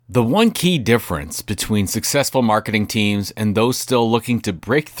The one key difference between successful marketing teams and those still looking to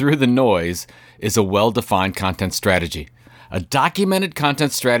break through the noise is a well-defined content strategy. A documented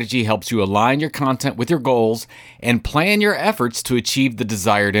content strategy helps you align your content with your goals and plan your efforts to achieve the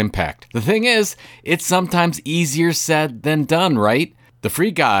desired impact. The thing is, it's sometimes easier said than done, right? The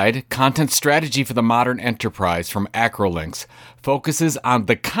free guide, Content Strategy for the Modern Enterprise from Acrolinks, focuses on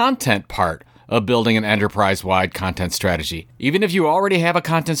the content part of building an enterprise-wide content strategy. Even if you already have a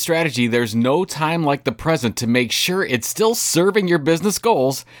content strategy, there's no time like the present to make sure it's still serving your business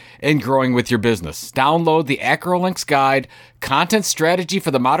goals and growing with your business. Download the Acrolinks guide, Content Strategy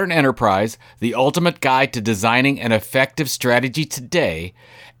for the Modern Enterprise, the ultimate guide to designing an effective strategy today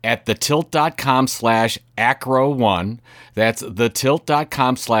at thetilt.com/acro1. That's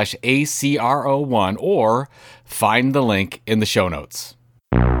thetilt.com/acro1, or find the link in the show notes.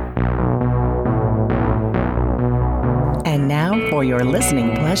 And now, for your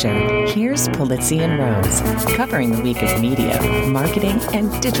listening pleasure, here's Pulizzi and Rose, covering the week of media, marketing,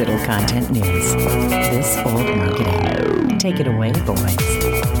 and digital content news. This Old Marketing. Take it away, boys.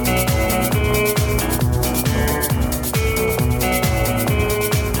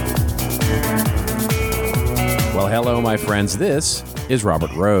 Well, hello, my friends. This is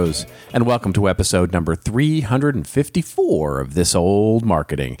Robert Rose, and welcome to episode number 354 of This Old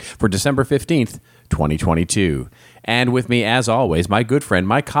Marketing for December 15th, 2022. And with me, as always, my good friend,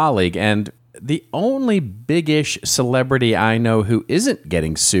 my colleague, and the only big-ish celebrity I know who isn't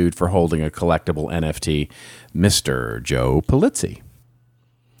getting sued for holding a collectible NFT, Mr. Joe Pulizzi.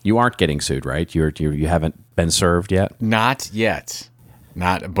 You aren't getting sued, right? You haven't been served yet? Not yet.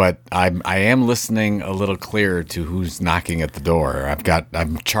 But I am listening a little clearer to who's knocking at the door.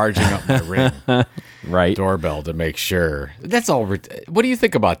 I'm charging up my Ring right doorbell to make sure. That's all. What do you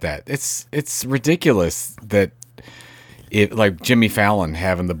think about that? It's ridiculous that like Jimmy Fallon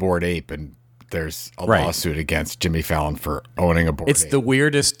having the Bored Ape, and there's a lawsuit against Jimmy Fallon for owning a Bored Ape. It's the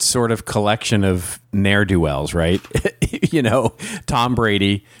weirdest sort of collection of ne'er-do-wells, right? Tom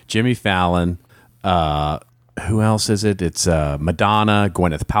Brady, Jimmy Fallon. Who else is it? It's Madonna,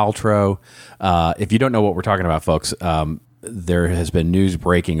 Gwyneth Paltrow. If you don't know what we're talking about, folks, there has been news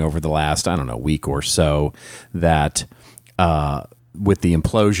breaking over the last, week or so that with the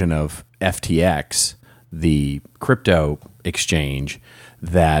implosion of FTX, the crypto exchange,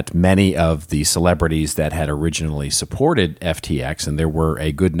 that many of the celebrities that had originally supported FTX, and there were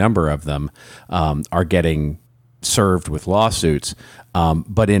a good number of them, are getting served with lawsuits.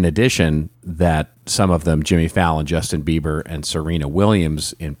 But in addition, that some of them, Jimmy Fallon, Justin Bieber, and Serena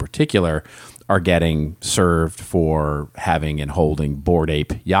Williams in particular, are getting served for having and holding Bored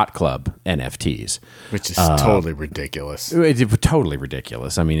Ape Yacht Club NFTs. Which is totally ridiculous. It's totally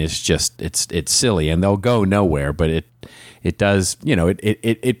ridiculous. I mean, it's just, it's silly, and they'll go nowhere, but it does,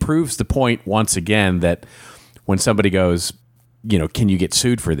 it proves the point once again that when somebody goes, can you get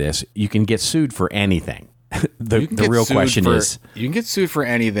sued for this? You can get sued for anything. The real question is, you can get sued for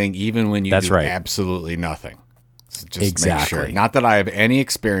anything, even when you do absolutely nothing. So just make sure. Not that I have any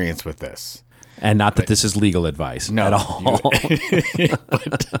experience with this, and not that this is legal advice at all.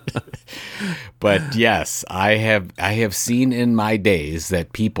 But yes, I have seen in my days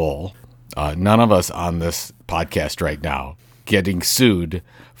that people, none of us on this podcast right now, getting sued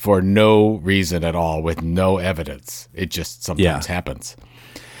for no reason at all with no evidence. It just sometimes happens.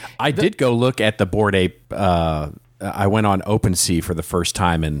 I did go look at the Bored Ape. I went on OpenSea for the first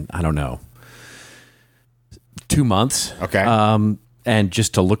time in, 2 months. Okay. And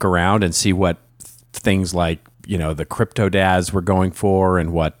just to look around and see what things like, the crypto dads were going for,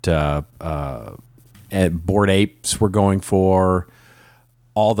 and what Bored Apes were going for,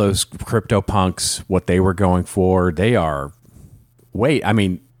 all those crypto punks, what they were going for. They are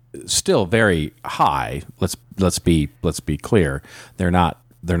still very high. Let's be clear. They're not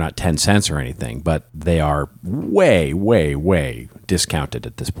 10 cents or anything, but they are way, way, way discounted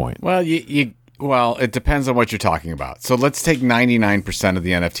at this point. Well, well, it depends on what you're talking about. So let's take 99% of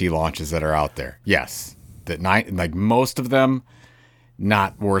the NFT launches that are out there. Yes, most of them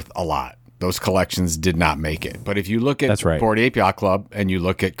not worth a lot. Those collections did not make it. But if you look at Bored Ape Yacht Club and you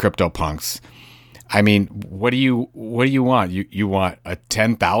look at CryptoPunks, what do you want? You want a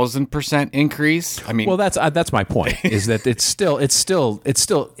 10,000% increase? Well, that's my point. Is that it's still interesting. It's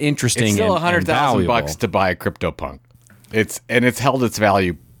still $100,000 to buy a CryptoPunk. It's held its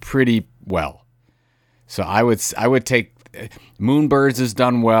value pretty well. So I would take Moonbirds has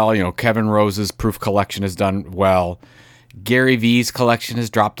done well. Kevin Rose's Proof collection has done well. Gary V's collection has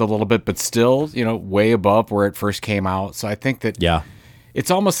dropped a little bit, but still, way above where it first came out. So I think that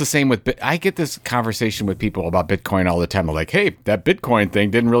it's almost the same with I get this conversation with people about Bitcoin all the time. They're like, hey, that Bitcoin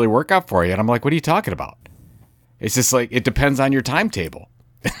thing didn't really work out for you. And I'm like, what are you talking about? It's just like, it depends on your timetable.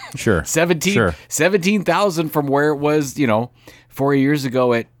 Sure. 17,000 from where it was, 4 years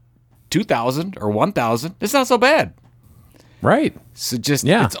ago at 2,000 or 1,000. It's not so bad. Right. So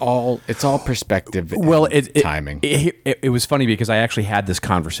it's all perspective. Well, timing. It was funny because I actually had this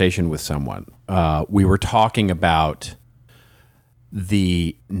conversation with someone. We were talking about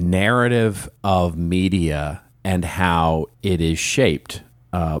the narrative of media and how it is shaped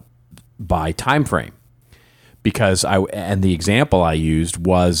by time frame. Because the example I used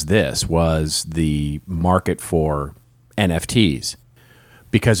was the market for NFTs.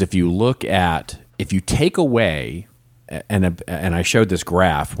 Because if you take away, and I showed this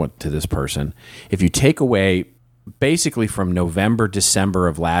graph to this person, if you take away basically from November, December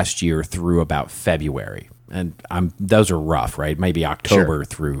of last year through about February, and those are rough, right? Maybe October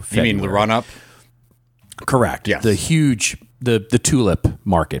through February. You mean the run up? Correct. Yes. The huge, the tulip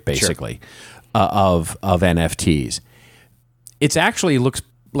market, basically. Sure. Of NFTs. It actually looks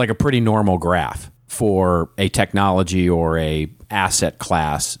like a pretty normal graph for a technology or a asset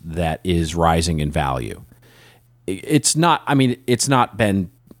class that is rising in value. It's not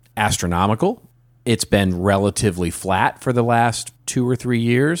been astronomical. It's been relatively flat for the last 2 or 3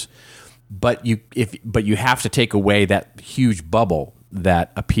 years, but you have to take away that huge bubble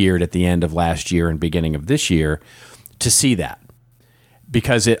that appeared at the end of last year and beginning of this year to see that.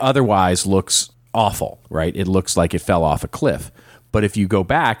 Because it otherwise looks awful, right? It looks like it fell off a cliff. But if you go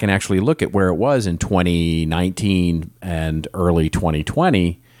back and actually look at where it was in 2019 and early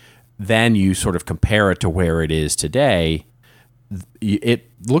 2020, then you sort of compare it to where it is today,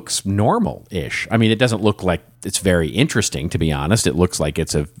 it looks normal-ish. I mean, it doesn't look like it's very interesting, to be honest. It looks like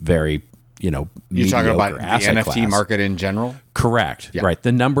it's a very, You're talking about the NFT class. market in general? Correct. Yeah. Right.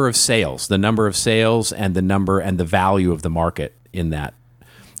 The number of sales and the value of the market in that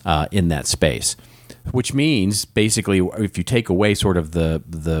space, which means basically if you take away sort of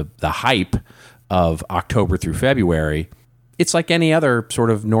the hype of October through February, it's like any other sort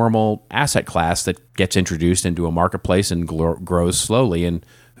of normal asset class that gets introduced into a marketplace and grows slowly. And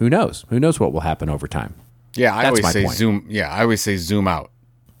who knows what will happen over time. Yeah, I always say zoom out.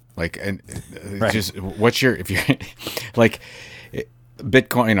 Like, and right. Just if you're like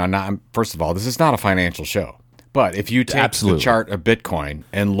Bitcoin first of all, this is not a financial show. But if you take the chart of Bitcoin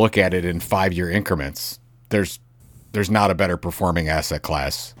and look at it in 5-year increments, there's not a better performing asset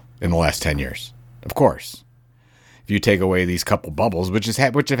class in the last 10 years. Of course. If you take away these couple bubbles, which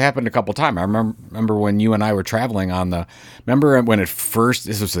have happened a couple times. I remember when you and I were traveling remember when it first,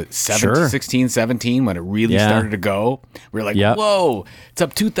 this was at 16, 17, when it really started to go? We were like, whoa, it's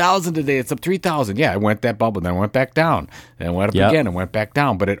up 2,000 today. It's up 3,000. Yeah, it went that bubble, then it went back down. Then it went up again and went back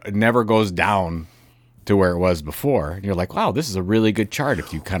down. But it never goes down to where it was before. And you're like, wow, this is a really good chart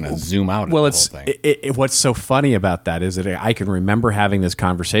if you kind of zoom out. Well, what's so funny about that is that I can remember having this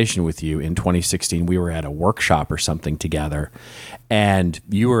conversation with you in 2016. We were at a workshop or something together, and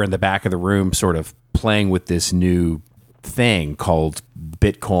you were in the back of the room sort of playing with this new thing called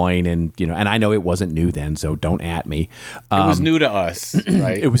Bitcoin. And, and I know it wasn't new then, so don't at me. It was new to us,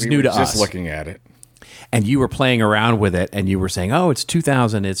 right? It was new to us. Just looking at it. And you were playing around with it, and you were saying, "Oh, it's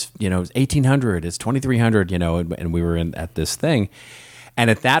 2,000, it's 1,800, it's 2,300," and we were at this thing. And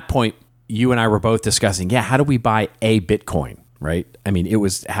at that point, you and I were both discussing, how do we buy a Bitcoin, right? I mean, it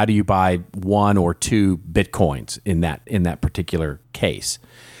was how do you buy 1 or 2 Bitcoins in that particular case.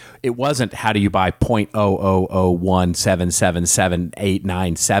 It wasn't how do you buy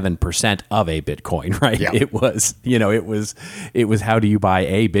 0.00017777897% of a Bitcoin, right? Yeah. It was how do you buy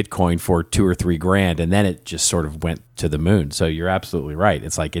a Bitcoin for $2,000 or $3,000, and then it just sort of went to the moon. So you're absolutely right.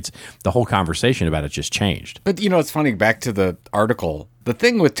 It's like the whole conversation about it just changed. But it's funny, back to the article, the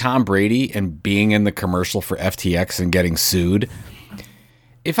thing with Tom Brady and being in the commercial for FTX and getting sued.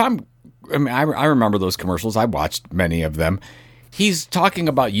 I remember those commercials. I watched many of them. He's talking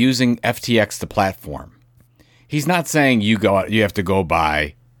about using FTX the platform. He's not saying you have to go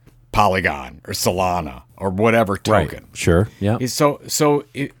buy Polygon or Solana or whatever token. Right. Sure. Yeah.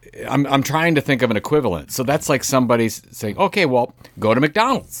 I'm trying to think of an equivalent. So that's like somebody saying, okay, well, go to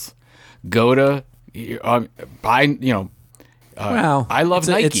McDonald's, go to buy, well, I love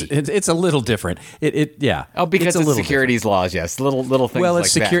Nike. It's a little different. Oh, because it's securities laws, yes. Little things well,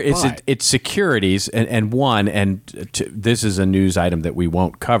 it's like that. It's securities, this is a news item that we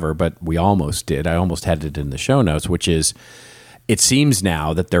won't cover, but we almost did. I almost had it in the show notes, which is it seems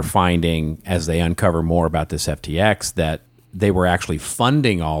now that they're finding, as they uncover more about this FTX, that they were actually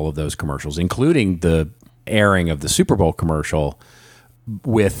funding all of those commercials, including the airing of the Super Bowl commercial,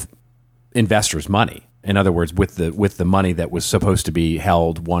 with investors' money. In other words, with the money that was supposed to be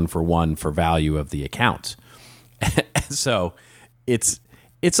held one for one for value of the accounts. So it's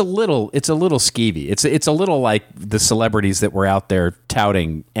a little skeevy. It's a little like the celebrities that were out there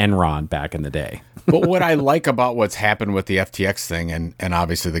touting Enron back in the day. But what I like about what's happened with the FTX thing, and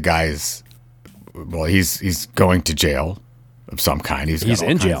obviously the guy is, well, he's going to jail of some kind. He's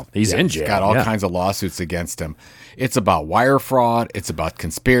in jail. He's got all kinds of lawsuits against him. It's about wire fraud. It's about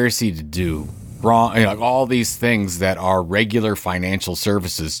conspiracy to do wrong. You know, like all these things that are regular financial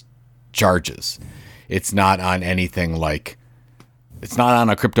services charges. It's not on anything like, it's not on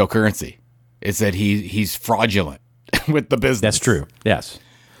a cryptocurrency. It's that he's fraudulent with the business. That's true. Yes.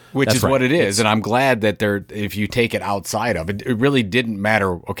 Which is what it is. And I'm glad that if you take it outside of it, it really didn't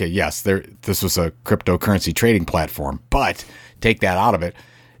matter. Okay, yes, this was a cryptocurrency trading platform, but take that out of it.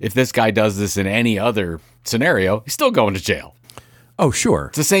 If this guy does this in any other scenario, he's still going to jail. Oh, sure.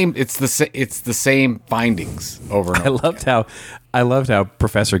 It's the same. It's the same findings over and over. I loved how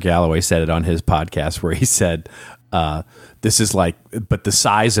Professor Galloway said it on his podcast, where he said, "This is like, but the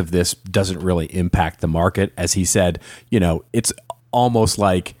size of this doesn't really impact the market." As he said, it's almost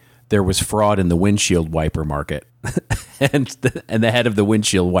like there was fraud in the windshield wiper market, and the head of the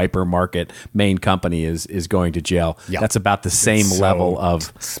windshield wiper market main company is going to jail. Yep. That's about the same level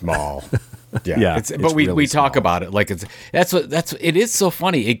of small. Yeah. But we really talk about it like it is so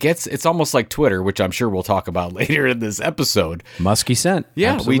funny. It's almost like Twitter, which I'm sure we'll talk about later in this episode. Muskie scent.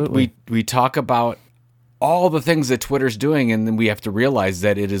 Yeah. Absolutely. We talk about all the things that Twitter's doing, and then we have to realize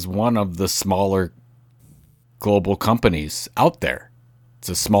that it is one of the smaller global companies out there. It's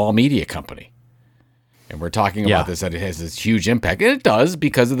a small media company. And we're talking about this, that it has this huge impact. And it does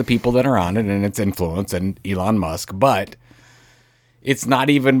because of the people that are on it and its influence and Elon Musk. But it's not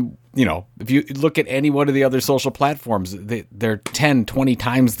even, if you look at any one of the other social platforms, they're 10, 20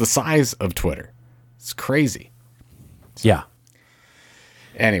 times the size of Twitter. It's crazy. Yeah.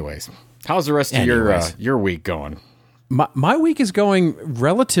 Anyways, how's the rest of your week going? My week is going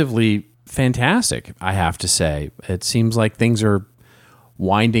relatively fantastic, I have to say. It seems like things are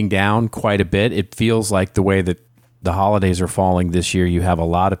winding down quite a bit. It feels like the way that the holidays are falling this year, you have a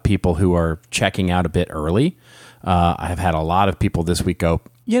lot of people who are checking out a bit early. I have had a lot of people this week go,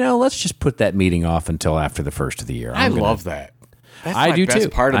 let's just put that meeting off until after the first of the year. I love that. That's I my do best too.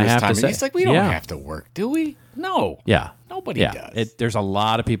 part of I this have time. to say. It's like we don't have to work, do we? No. Yeah. Nobody does. There's a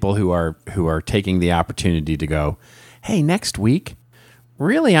lot of people who are taking the opportunity to go, hey, next week,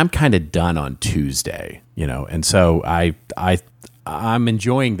 really, I'm kind of done on Tuesday, and so I'm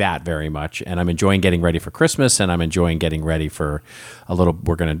enjoying that very much, and I'm enjoying getting ready for Christmas, and I'm enjoying getting ready for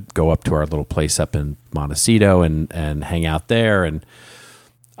we're going to go up to our little place up in Montecito and hang out there, and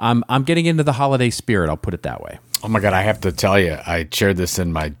I'm getting into the holiday spirit, I'll put it that way. Oh my God, I have to tell you, I shared this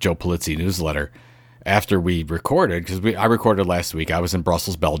in my Joe Pulizzi newsletter after we recorded, because I recorded last week. I was in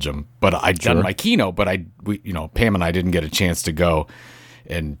Brussels, Belgium, but I'd done my keynote, but Pam and I didn't get a chance to go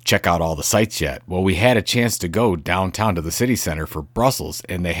and check out all the sites yet. Well, we had a chance to go downtown to the city center for Brussels,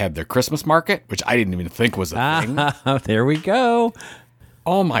 and they had their Christmas market, which I didn't even think was a thing. There we go.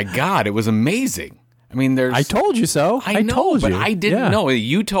 Oh my God, it was amazing. I mean, I told you so. I know, but I didn't know.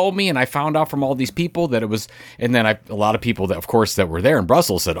 You told me, and I found out from all these people that it was. And then a lot of people that, of course, that were there in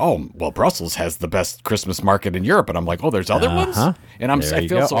Brussels said, "Oh, well, Brussels has the best Christmas market in Europe." And I'm like, "Oh, there's other ones." And I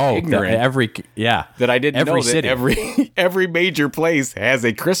feel so ignorant that I didn't know city. that every major place has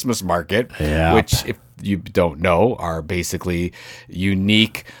a Christmas market, which, if you don't know, are basically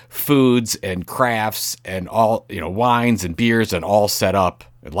unique foods and crafts and all wines and beers and all set up.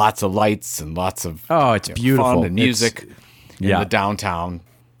 And lots of lights and lots of it's beautiful fun and music in the downtown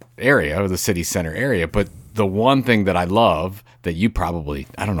area or the city center area. But the one thing that I love that you probably,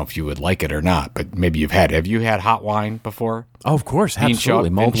 I don't know if you would like it or not, but maybe you've had. Have you had hot wine before? Oh, of course, absolutely.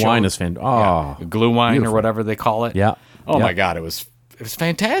 Mulled wine is fantastic. Glue wine or whatever they call it. Yeah. Oh my God, it was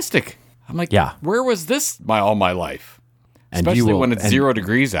fantastic. I'm like, where was this all my life? And especially when it's 0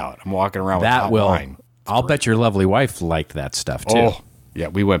 degrees out. I'm walking around with hot wine. I'll bet your lovely wife liked that stuff too. Oh. Yeah,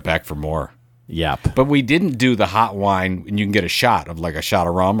 we went back for more. Yep. But we didn't do the hot wine, and you can get a shot of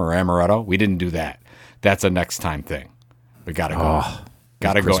rum or amaretto. We didn't do that. That's a next time thing. We got to go.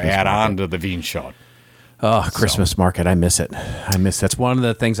 Got to go add on to the Weinshot. Oh, Christmas market. I miss it. That's one of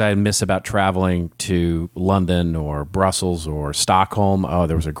the things I miss about traveling to London or Brussels or Stockholm. Oh,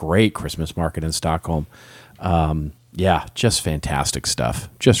 there was a great Christmas market in Stockholm. Yeah, just fantastic stuff.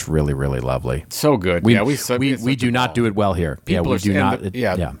 Just really, really lovely. So good. We We do not do it well here. We do not.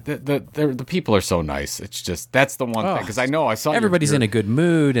 The people are so nice. It's just that's the one thing because I know I saw everybody's in a good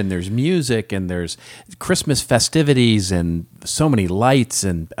mood, and there's music, and there's Christmas festivities, and so many lights,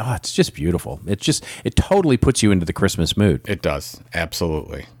 and it's just beautiful. It totally puts you into the Christmas mood. It does,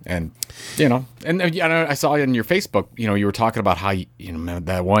 absolutely. And I saw in your Facebook, you were talking about how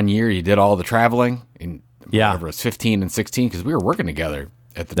that one year you did all the traveling in. Yeah, whatever it was 15 and 16 because we were working together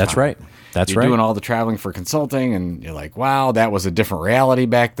at the time. That's right. You're doing all the traveling for consulting, and you're like, wow, that was a different reality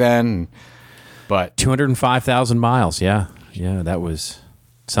back then. But 205,000 miles. Yeah, that was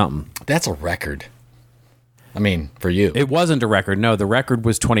something. That's a record. I mean, for you, it wasn't a record. No, the record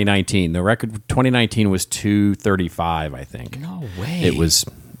was 2019. The record 2019 was 235, I think. No way. It was.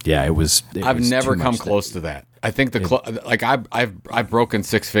 Yeah, it was. I've never come close to that. I think I've broken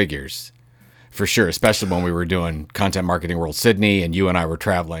six figures. For sure, especially when we were doing Content Marketing World Sydney and you and I were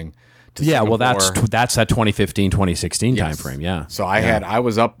traveling to Singapore. Well, that's that 202015, 2016 time frame, yeah. So I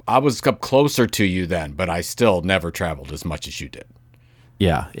was up closer to you then, but I still never traveled as much as you did.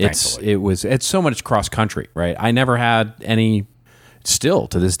 Yeah, it's so much cross country, right? I never had any, still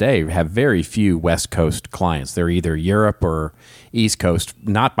to this day, have very few West Coast clients. They're either Europe or East Coast,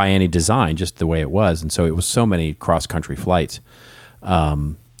 not by any design, just the way it was. And so it was so many cross country flights.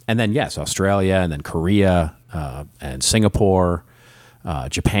 And then, yes, Australia, and then Korea, and Singapore,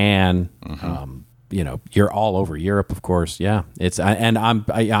 Japan. Mm-hmm. You're all over Europe, of course. Yeah, I'm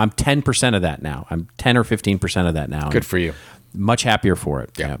 10% of that now. I'm 10 or 15% of that now. Good for you. Much happier for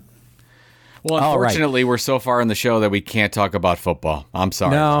it. Yeah. Well, unfortunately, we're so far in the show that we can't talk about football. I'm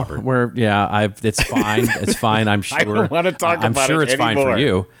sorry. No, Robert. It's fine. It's fine. I'm sure. I don't want to talk about it I'm sure it's anymore. Fine for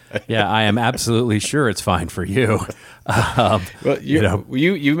you. Yeah, I am absolutely sure it's fine for you. Well,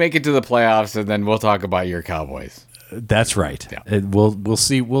 you make it to the playoffs, and then we'll talk about your Cowboys. That's right. Yeah. We'll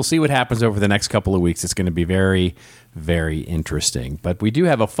see what happens over the next couple of weeks. It's going to be very, very interesting. But we do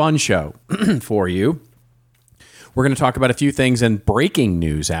have a fun show for you. We're going to talk about a few things in breaking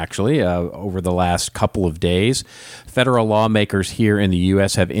news, actually, over the last couple of days. Federal lawmakers here in the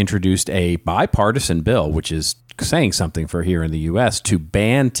U.S. have introduced a bipartisan bill, which is saying something for here in the U.S., to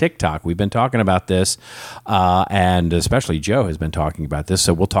ban TikTok. We've been talking about this, and especially Joe has been talking about this,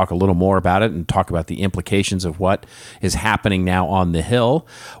 so we'll talk a little more about it and talk about the implications of what is happening now on the Hill.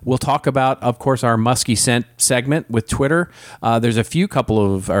 We'll talk about, of course, our Muskie Scent segment with Twitter. There's a couple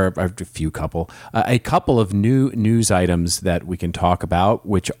of new news items that we can talk about,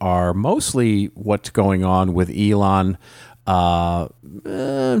 which are mostly what's going on with Elon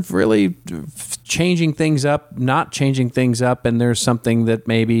really changing things up, not changing things up, and there's something that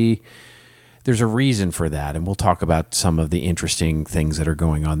maybe there's a reason for that, and we'll talk about some of the interesting things that are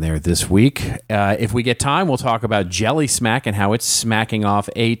going on there this week. If we get time, we'll talk about Jelly Smack and how it's smacking off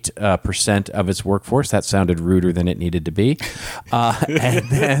 8% of its workforce. That sounded ruder than it needed to be. And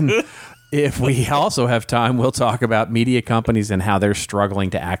then if we also have time, we'll talk about media companies and how they're struggling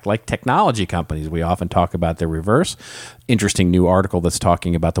to act like technology companies. We often talk about the reverse. Interesting new article that's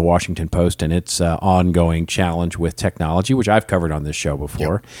talking about the Washington Post and its ongoing challenge with technology, which I've covered on this show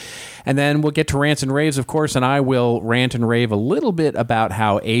before. Yep. And then we'll get to rants and raves, of course, and I will rant and rave a little bit about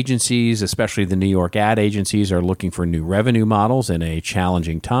how agencies, especially the New York ad agencies, are looking for new revenue models in a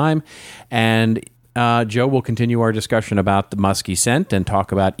challenging time. And Joe will continue our discussion about the Muskie Scent and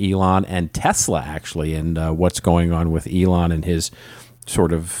talk about Elon and Tesla, actually, and what's going on with Elon and his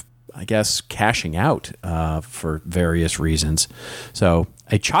sort of, I guess, cashing out for various reasons. So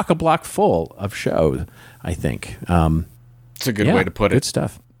a chock-a-block full of shows, I think. It's a good way to put it. Good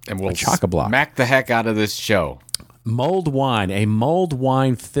stuff. And we'll chock-a-block. Smack the heck out of this show. Mulled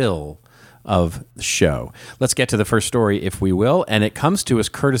wine fill of the show. Let's get to the first story, if we will, and it comes to us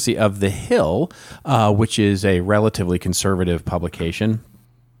courtesy of The Hill, which is a relatively conservative publication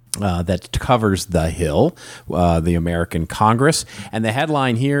that covers the Hill, the American Congress. And the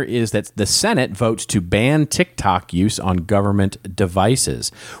headline here is that the Senate votes to ban TikTok use on government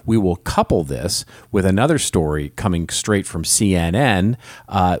devices. We will couple this with another story coming straight from CNN,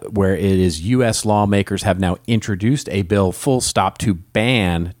 where it is U.S. lawmakers have now introduced a bill full stop to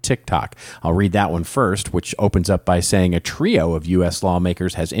ban TikTok. I'll read that one first, which opens up by saying a trio of U.S.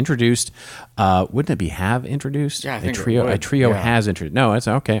 lawmakers has introduced, wouldn't it be have introduced? Yeah, I think a trio it would. has introduced. No, it's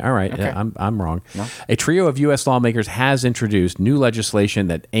okay. All right. I'm wrong. No? A trio of U.S. lawmakers has introduced new legislation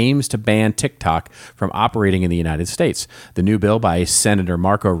that aims to ban TikTok from operating in the United States. The new bill by Senator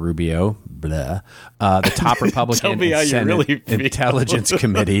Marco Rubio, the top Republican in Senate Intelligence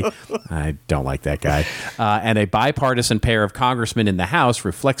Committee, I don't like that guy, and a bipartisan pair of congressmen in the House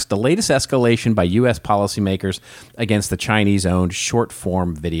reflects the latest escalation by U.S. policymakers against the Chinese-owned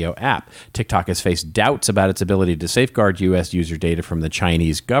short-form video app. TikTok has faced doubts about its ability to safeguard U.S. user data from the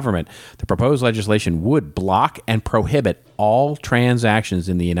Chinese government. The proposed legislation would block and prohibit all transactions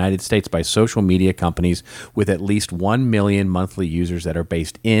in the United States by social media companies with at least 1 million monthly users that are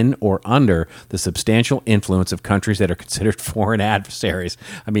based in or under the substantial influence of countries that are considered foreign adversaries.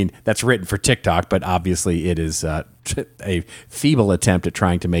 I mean, that's written for TikTok, but obviously it is a feeble attempt at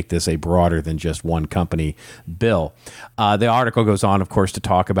trying to make this a broader than just one company bill. The article goes on, of course, to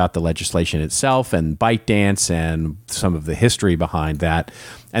talk about the legislation itself and ByteDance and some of the history behind that.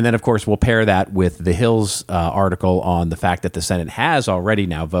 And then, of course, we'll pair that with the Hill's article on the fact that the Senate has already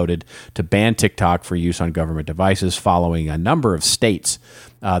now voted to ban TikTok for use on government devices following a number of states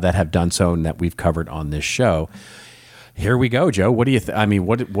that have done so and that we've covered on this show. Here we go, Joe. What do you?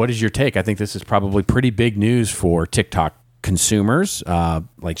 What is your take? I think this is probably pretty big news for TikTok consumers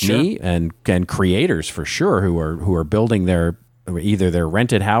like me and creators for sure who are building either their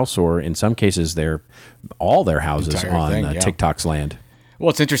rented house or in some cases all their houses on TikTok's land. Well,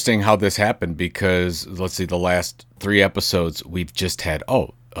 it's interesting how this happened because let's see, the last 3 episodes we've just had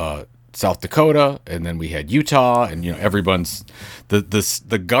South Dakota, and then we had Utah, and everyone's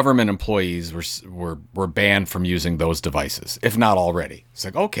the government employees were banned from using those devices, if not already. It's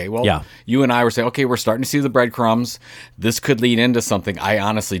like, okay, well, you and I were saying, okay, we're starting to see the breadcrumbs. This could lead into something. I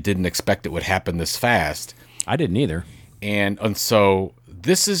honestly didn't expect it would happen this fast. I didn't either. And so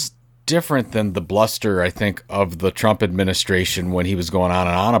this is different than the bluster, I think, of the Trump administration when he was going on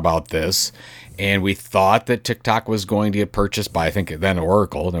and on about this. And we thought that TikTok was going to get purchased by, I think, then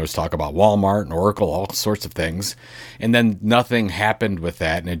Oracle. And there was talk about Walmart and Oracle, all sorts of things. And then nothing happened with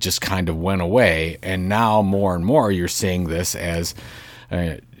that, and it just kind of went away. And now more and more you're seeing this as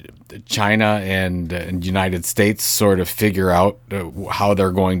China and United States sort of figure out how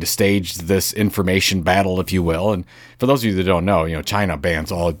they're going to stage this information battle, if you will. And for those of you that don't know, China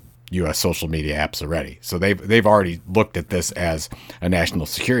bans all U.S. social media apps already. So they've already looked at this as a national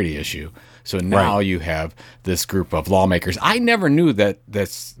security issue. So now you have this group of lawmakers. I never knew that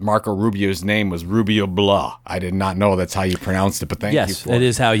Marco Rubio's name was Rubio Blah. I did not know that's how you pronounced it, but thank you for it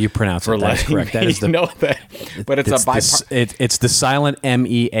is how you pronounce it. That's correct. That is know that. But it's the silent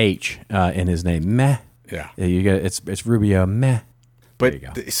M-E-H in his name. Meh. Yeah. You get it's Rubio Meh. But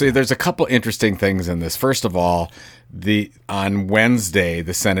so there's a couple interesting things in this. First of all, on Wednesday,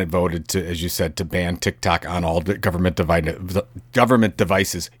 the Senate voted to, as you said, to ban TikTok on all government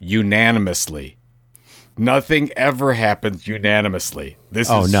devices unanimously. Nothing ever happens unanimously. This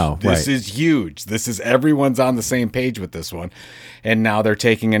is huge. This is everyone's on the same page with this one. And now they're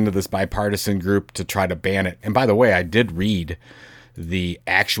taking into this bipartisan group to try to ban it. And by the way, I did read the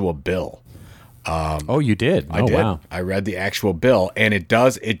actual bill. You did? I did. Wow. I read the actual bill, and it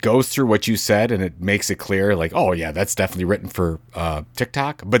goes through what you said, and it makes it clear, like, oh yeah, that's definitely written for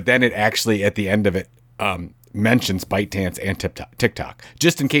TikTok. But then it actually, at the end of it, mentions ByteDance and TikTok.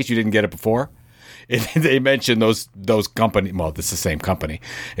 Just in case you didn't get it before, they mention those companies. Well, this is the same company.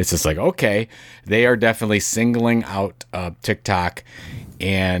 It's just like, okay, they are definitely singling out TikTok,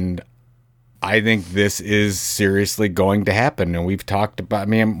 and I think this is seriously going to happen. And we've talked about,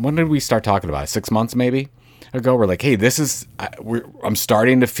 when did we start talking about it? 6 months maybe ago? We're like, hey, I'm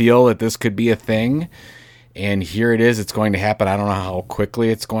starting to feel that this could be a thing. And here it is. It's going to happen. I don't know how quickly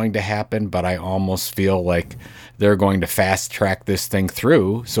it's going to happen, but I almost feel like they're going to fast track this thing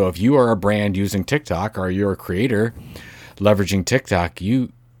through. So if you are a brand using TikTok or you're a creator leveraging TikTok,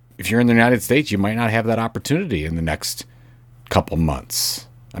 if you're in the United States, you might not have that opportunity in the next couple months.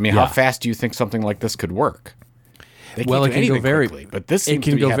 How fast do you think something like this could work? It can go very quickly, but this it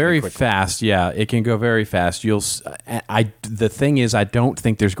can go very fast. Yeah, it can go very fast. The thing is, I don't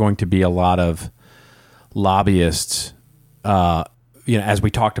think there's going to be a lot of lobbyists. As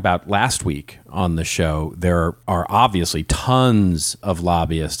we talked about last week on the show, there are obviously tons of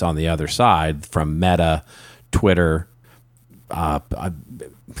lobbyists on the other side from Meta, Twitter,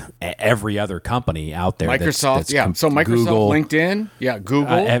 every other company out there. Microsoft, so Microsoft, Google, LinkedIn,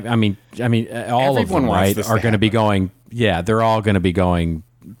 Google. All of them, right, are going to be going. Yeah, they're all going to be going,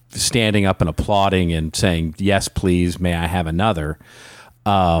 standing up and applauding and saying, "Yes, please, may I have another."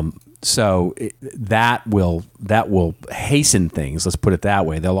 So that will hasten things. Let's put it that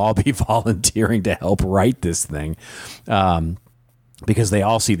way. They'll all be volunteering to help write this thing. because they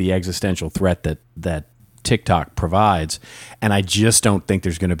all see the existential threat that TikTok provides. And I just don't think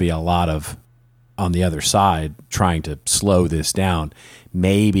there's going to be a lot of, on the other side, trying to slow this down.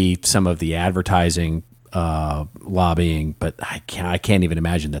 Maybe some of the advertising lobbying, but I can't even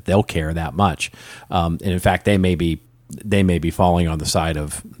imagine that they'll care that much. And in fact, they may be falling on the side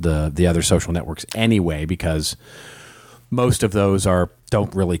of the other social networks anyway, because most of those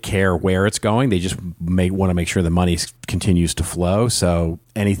don't really care where it's going. They just want to make sure the money continues to flow. So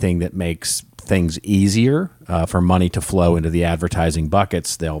anything that makes things easier for money to flow into the advertising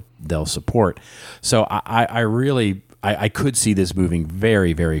buckets, they'll support. So I could see this moving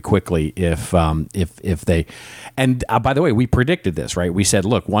very, very quickly if they, and by the way, we predicted this, right? We said,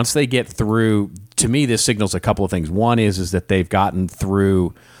 look, once they get through, to me, this signals a couple of things. One is that they've gotten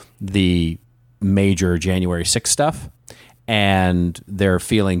through the major January 6th stuff, and they're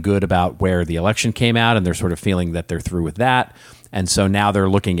feeling good about where the election came out, and they're sort of feeling that they're through with that. And so now they're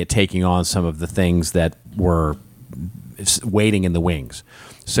looking at taking on some of the things that were waiting in the wings.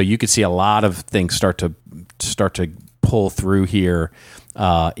 So you could see a lot of things start to pull through here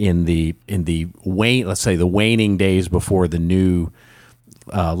in the let's say the waning days before the new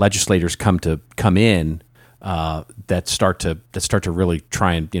legislators come in that start to really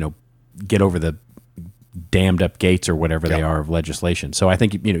try and get over the dammed up gates or whatever they are of legislation. So I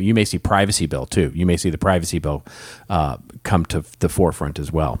think you may see privacy bill too. You may see the privacy bill come to the forefront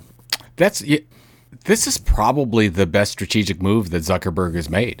as well. This is probably the best strategic move that Zuckerberg has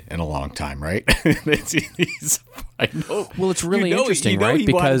made in a long time, right? I know. Well, it's really interesting, right?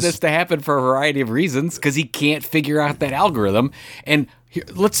 He wanted this to happen for a variety of reasons because he can't figure out that algorithm. And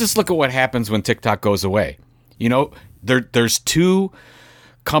let's just look at what happens when TikTok goes away. There's two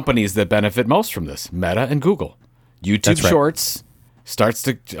companies that benefit most from this: Meta and Google. YouTube Shorts starts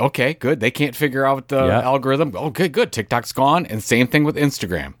to, okay, good. They can't figure out the algorithm. Okay, good. TikTok's gone. And same thing with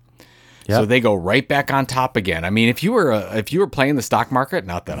Instagram. Yep. So they go right back on top again. I mean, if you were playing the stock market,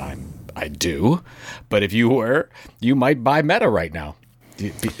 not that I do, but if you were, you might buy Meta right now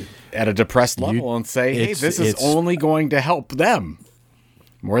at a depressed level and say, hey, this is only going to help them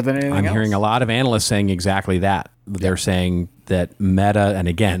more than anything else. I'm hearing a lot of analysts saying exactly that. They're saying that Meta, and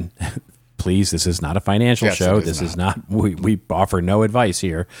again, please, this is not a financial show. This is not, we offer no advice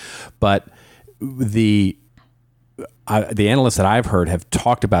here, but the analysts that I've heard have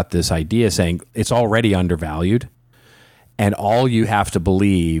talked about this idea, saying it's already undervalued, and all you have to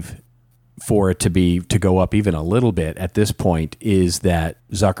believe for it to go up even a little bit at this point is that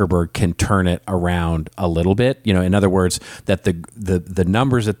Zuckerberg can turn it around a little bit. In other words, that the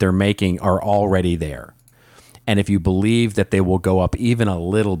numbers that they're making are already there. And if you believe that they will go up even a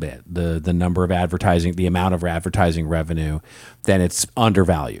little bit, the number of advertising, the amount of advertising revenue, then it's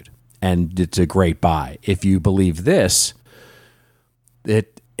undervalued. And it's a great buy. If you believe this,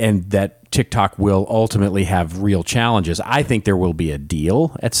 and that TikTok will ultimately have real challenges, I think there will be a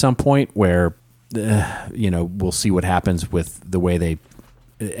deal at some point where, we'll see what happens with the way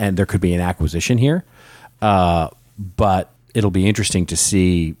and there could be an acquisition here. But it'll be interesting to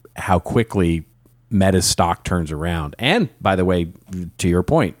see how quickly Meta's stock turns around. And by the way, to your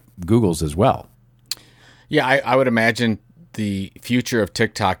point, Google's as well. Yeah, I would imagine the future of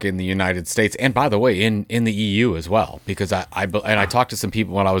TikTok in the United States, and by the way, in the EU as well, because I talked to some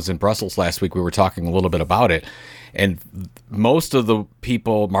people when I was in Brussels last week. We were talking a little bit about it, and most of the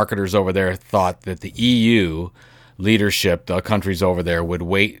marketers over there thought that the EU leadership, the countries over there, would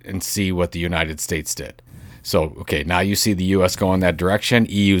wait and see what the United States did. So, okay, now you see the U.S. go in that direction.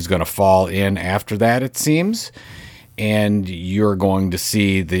 EU is going to fall in after that, it seems, and you're going to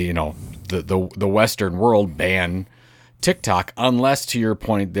see the Western world ban TikTok, unless, to your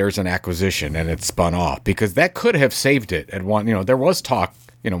point, there's an acquisition and it's spun off, because that could have saved it at one. There was talk,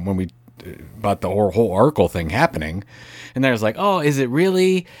 when we about the whole Oracle thing happening, and there's like, oh, is it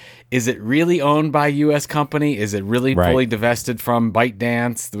really owned by a U.S. company? Is it really fully divested from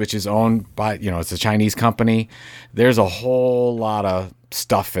ByteDance, which is owned by, it's a Chinese company? There's a whole lot of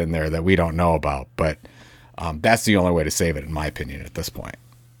stuff in there that we don't know about, but that's the only way to save it, in my opinion, at this point.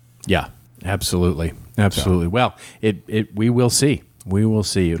 Yeah. Absolutely. So, well, we will see. We will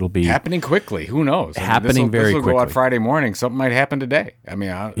see. It'll be happening quickly. Who knows? Happening very quickly. This will go out Friday morning. Something might happen today. I mean,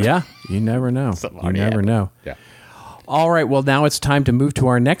 you never know. You never know. Yeah. All right. Well, now it's time to move to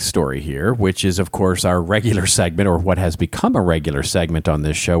our next story here, which is, of course, our regular segment, or what has become a regular segment on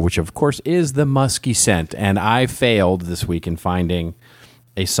this show, which, of course, is the Muskie Scent. And I failed this week in finding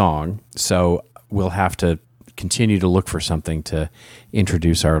a song, so we'll have to continue to look for something to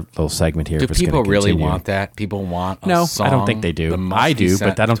introduce our little segment here. Do people really want that? People want a song? I don't think they do. I do,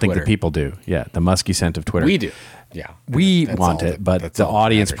 but I don't think the people do. Yeah, the Muskie Scent of Twitter. We do. Yeah. We That's want all it, but that's the all that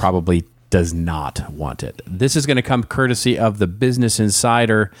audience matters. probably does not want it. This is going to come courtesy of the Business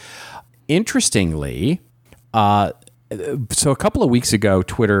Insider. Interestingly, so a couple of weeks ago,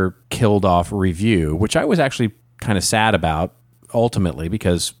 Twitter killed off Review, which I was actually kind of sad about ultimately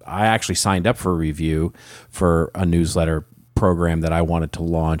because I actually signed up for Review for a newsletter program that I wanted to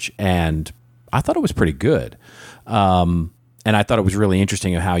launch, and I thought it was pretty good. And I thought it was really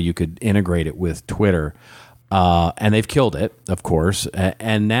interesting of how you could integrate it with Twitter. And they've killed it, of course.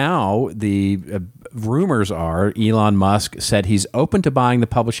 And now the rumors are Elon Musk said he's open to buying the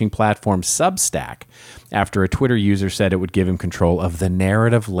publishing platform Substack after a Twitter user said it would give him control of the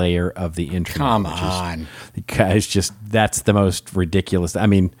narrative layer of the internet. Come on. Guys, just that's the most ridiculous. I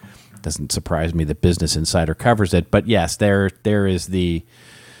mean, it doesn't surprise me that Business Insider covers it. But yes, there is the...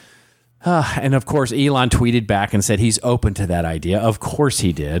 and of course, Elon tweeted back and said he's open to that idea. Of course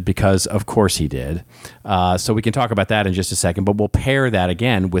he did, because of course he did. So we can talk about that in just a second, but we'll pair that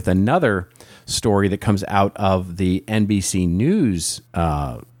again with another story that comes out of the NBC News,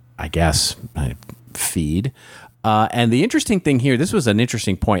 feed. And the interesting thing here, this was an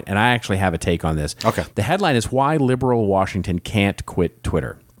interesting point, and I actually have a take on this. Okay. The headline is Why Liberal Washington Can't Quit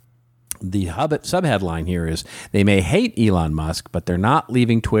Twitter. The subheadline here is, they may hate Elon Musk, but they're not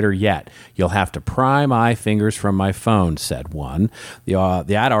leaving Twitter yet. You'll have to pry my fingers from my phone, said one. The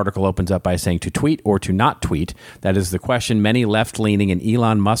ad article opens up by saying, to tweet or to not tweet? That is the question many left-leaning and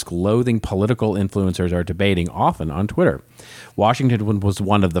Elon Musk-loathing political influencers are debating, often on Twitter. Washington was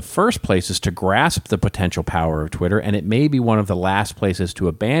one of the first places to grasp the potential power of Twitter, and it may be one of the last places to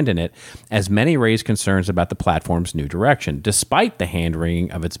abandon it, as many raise concerns about the platform's new direction, despite the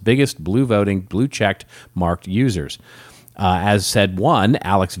hand-wringing of its biggest blue-voting, blue-checked, marked users. As said one,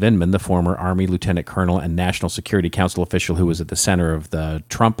 Alex Vindman, the former Army Lieutenant Colonel and National Security Council official who was at the center of the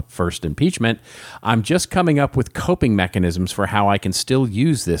Trump first impeachment, I'm just coming up with coping mechanisms for how I can still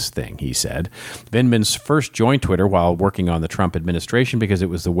use this thing, he said. Vindman's first joined Twitter while working on the Trump administration because it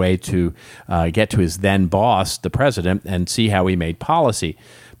was the way to get to his then boss, the president, and see how he made policy.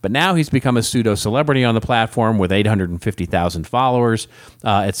 But now he's become a pseudo-celebrity on the platform with 850,000 followers,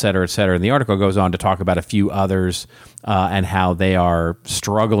 et cetera, et cetera. And the article goes on to talk about a few others and how they are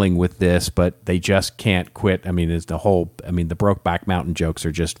struggling with this, but they just can't quit. I mean, the Brokeback Mountain jokes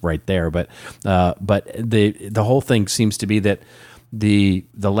are just right there. But the whole thing seems to be that the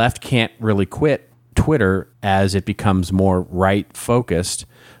left can't really quit Twitter as it becomes more right-focused.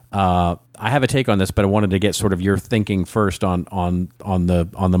 I have a take on this, but I wanted to get sort of your thinking first on the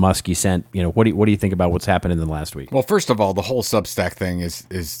Muskie scent. You know, what do you think about what's happened in the last week? Well, first of all, the whole Substack thing is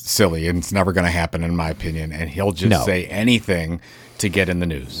silly, and it's never going to happen, in my opinion. And he'll just say anything to get in the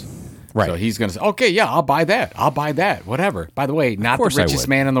news. Right. So he's going to say, okay, yeah, I'll buy that. Whatever. By the way, not the richest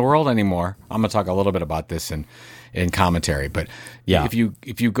man in the world anymore. I'm going to talk a little bit about this in commentary. But yeah, if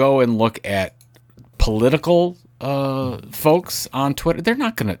you go and look at political folks on Twitter, they're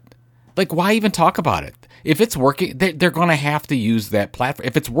not going to. Like, why even talk about it? If it's working, they're going to have to use that platform.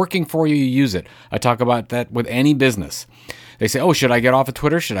 If it's working for you, you use it. I talk about that with any business. They say, oh, should I get off of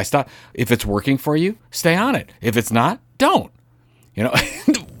Twitter? Should I stop? If it's working for you, stay on it. If it's not, don't. You know?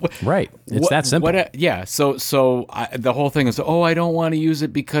 Right. It's that simple. Yeah. So the whole thing is, oh, I don't want to use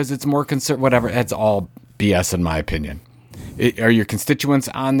it because it's more whatever. That's all BS in my opinion. Are your constituents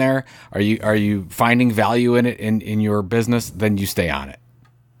on there? Are you finding value in it in your business? Then you stay on it.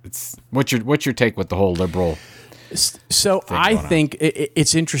 It's what's your take with the whole liberal? So I think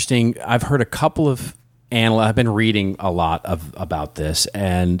it's interesting. I've heard a couple of analysts. I've been reading a lot about this,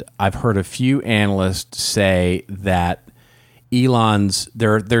 and I've heard a few analysts say that Elon's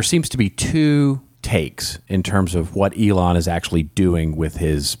there seems to be two takes in terms of what Elon is actually doing with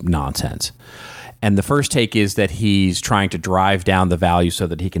his nonsense. And the first take is that he's trying to drive down the value so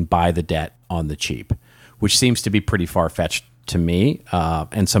that he can buy the debt on the cheap, which seems to be pretty far-fetched to me,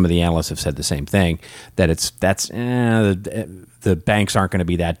 and some of the analysts have said the same thing, that the banks aren't going to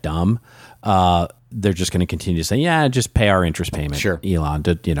be that dumb. They're just going to continue to say, yeah, just pay our interest payment, sure, Elon.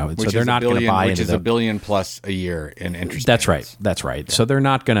 So they're not going to buy into $1 billion plus a year in interest. That's payments. right. That's right. Yeah. So they're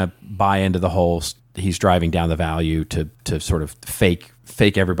not going to buy into the whole he's driving down the value to sort of fake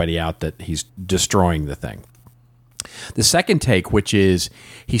everybody out that he's destroying the thing. The second take, which is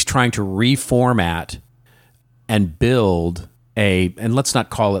he's trying to reformat and build let's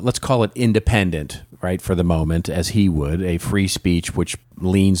call it independent, right, for the moment, as he would, a free speech which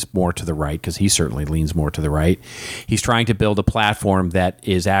leans more to the right, because he certainly leans more to the right. He's trying to build a platform that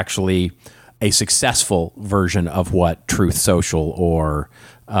is actually a successful version of what Truth Social or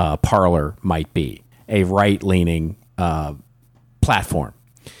Parler might be, a right-leaning platform.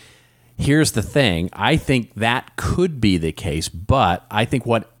 here's the thing. I think that could be the case, but I think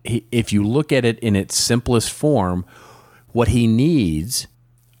if you look at it in its simplest form, what he needs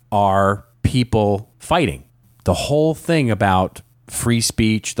are people fighting. The whole thing about free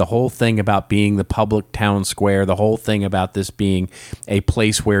speech, the whole thing about being the public town square, the whole thing about this being a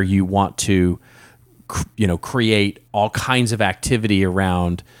place where you want to, create all kinds of activity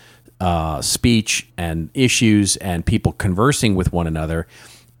around speech and issues and people conversing with one another,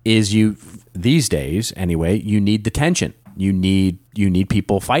 is these days anyway, you need the tension. You need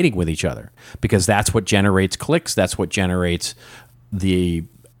people fighting with each other, because that's what generates clicks. That's what generates the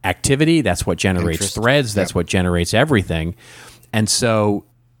activity. That's what generates interest. Threads. That's what generates everything. And so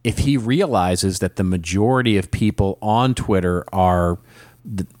if he realizes that the majority of people on Twitter are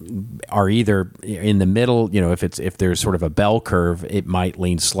either in the middle, if there's sort of a bell curve, it might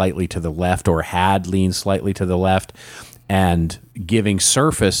lean slightly to the left or had leaned slightly to the left, and giving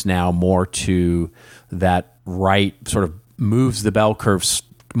surface now more to that right, sort of moves the bell curve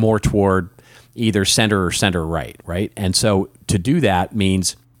more toward either center or center right? And so to do that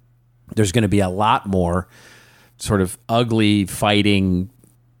means there's going to be a lot more sort of ugly fighting,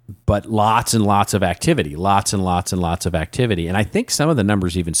 but lots and lots of activity, lots and lots and lots of activity. And I think some of the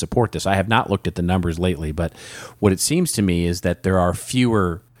numbers even support this. I have not looked at the numbers lately, but what it seems to me is that there are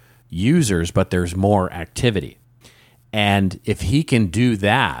fewer users, but there's more activity. And if he can do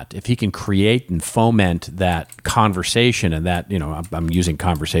that, if he can create and foment that conversation, and that, I'm using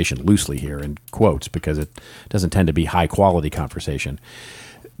conversation loosely here in quotes because it doesn't tend to be high quality conversation.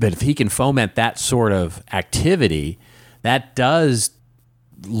 But if he can foment that sort of activity, that does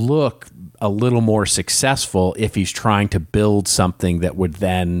look a little more successful if he's trying to build something that would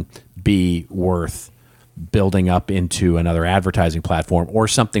then be worth building up into another advertising platform, or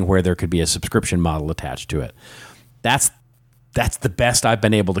something where there could be a subscription model attached to it. That's the best I've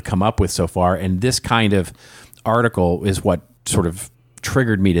been able to come up with so far. And this kind of article is what sort of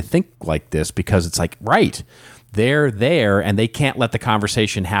triggered me to think like this, because it's like, right, they're there and they can't let the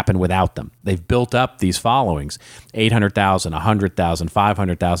conversation happen without them. They've built up these followings, 800,000, 100,000,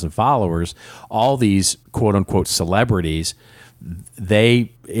 500,000 followers, all these quote unquote celebrities.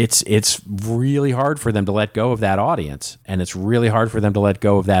 It's really hard for them to let go of that audience, and it's really hard for them to let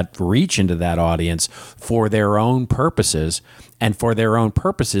go of that reach into that audience for their own purposes. And for their own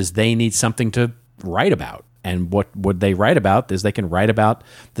purposes, they need something to write about. And what would they write about is they can write about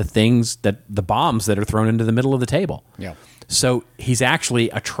the bombs that are thrown into the middle of the table. Yeah. So he's actually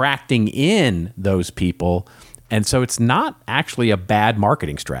attracting in those people, and so it's not actually a bad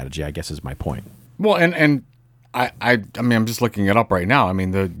marketing strategy, I guess is my point. Well, and I mean, I'm just looking it up right now. I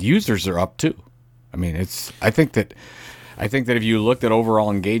mean, the users are up too. I mean, I think that if you looked at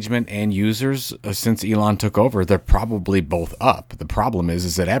overall engagement and users since Elon took over, they're probably both up. The problem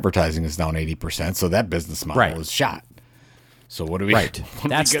is that advertising is down 80%, so that business model is shot. So what do we? Right.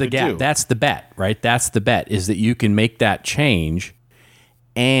 That's the gap. That's the bet. Right. That's the bet, is that you can make that change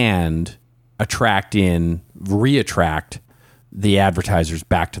and reattract the advertisers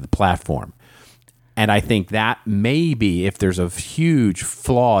back to the platform. And I think that may be, if there's a huge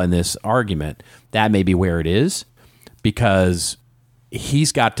flaw in this argument, that may be where it is, because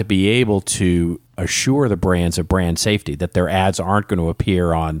he's got to be able to assure the brands of brand safety, that their ads aren't going to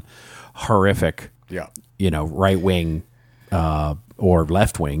appear on horrific, right-wing or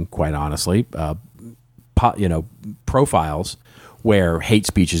left-wing, quite honestly, profiles where hate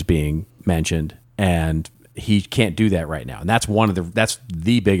speech is being mentioned, and he can't do that right now. And that's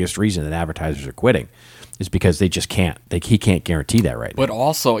the biggest reason that advertisers are quitting, is because they just can't. He can't guarantee that right now. But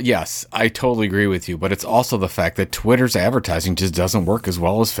also, yes, I totally agree with you. But it's also the fact that Twitter's advertising just doesn't work as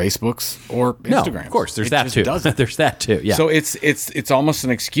well as Facebook's or Instagram's. No, of course, there's that too. There's that too. Yeah. So it's almost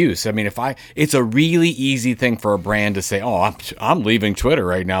an excuse. I mean, it's a really easy thing for a brand to say, "Oh, I'm leaving Twitter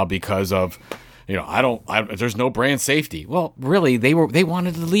right now because of, there's no brand safety." Well, really, they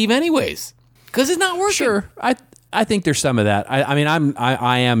wanted to leave anyways, because it's not working. Sure, I think there's some of that. I mean,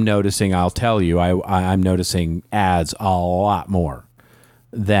 I am noticing. I'll tell you, I'm noticing ads a lot more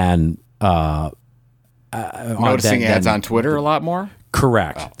than noticing ads on Twitter a lot more.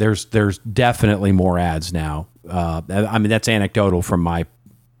 Correct. Oh. There's definitely more ads now. I mean, that's anecdotal from my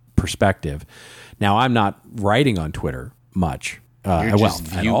perspective. Now, I'm not writing on Twitter much.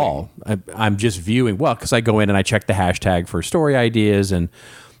 At all. I'm just viewing. Well, because I go in and I check the hashtag for story ideas, and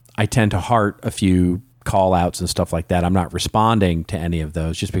I tend to heart a few call outs and stuff like that. I'm not responding to any of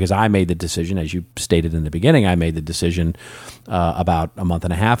those, just because I made the decision, as you stated in the beginning, I made the decision about a month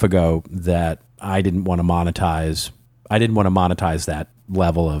and a half ago that I didn't want to monetize that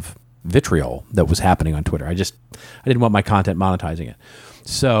level of vitriol that was happening on Twitter. I didn't want my content monetizing it.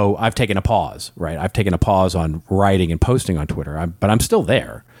 So I've taken a pause, right? I've taken a pause on writing and posting on Twitter, but I'm still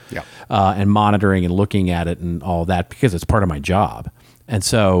there, and monitoring and looking at it and all that because it's part of my job. And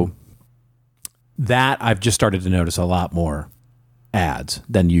so that I've just started to notice a lot more ads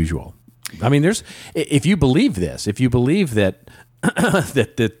than usual. I mean, if you believe this, if you believe that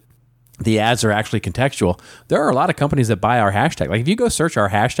that the ads are actually contextual, there are a lot of companies that buy our hashtag. Like if you go search our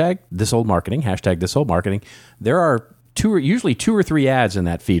hashtag This Old Marketing, there are usually two or three ads in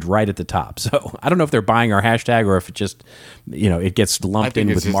that feed right at the top. So I don't know if they're buying our hashtag or if it just, it gets lumped in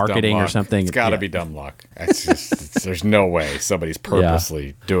with marketing or something. It's got to be dumb luck. It's just, there's no way somebody's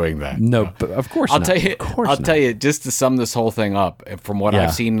purposely doing that. No, but of course not. I'll tell you, just to sum this whole thing up, from what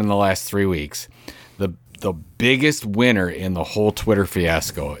I've seen in the last 3 weeks, the biggest winner in the whole Twitter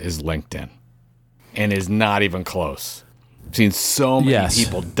fiasco is LinkedIn, and is not even close. I've seen so many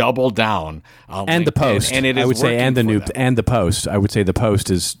people double down on and LinkedIn, the post. and it is I would say, and the post. I would say the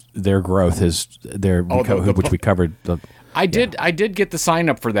post is their growth is which we covered. I did get the sign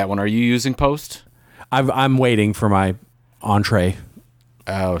up for that one. Are you using Post? I'm waiting for my entree.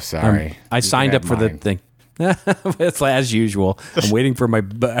 Oh, sorry. I signed up for the thing. It's as usual. I was waiting for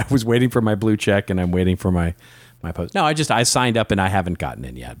my blue check, and I'm waiting for my post. No, I signed up and I haven't gotten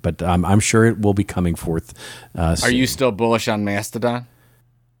in yet, but I'm sure it will be coming forth. Are you still bullish on Mastodon?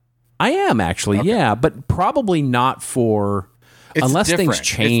 I am actually, yeah, but probably not for unless different. Things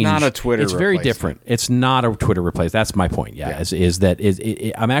change. It's not a Twitter. It's very different. It's not a Twitter replace. That's my point. Yeah, is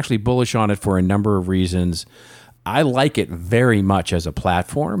that I'm actually bullish on it for a number of reasons. I like it very much as a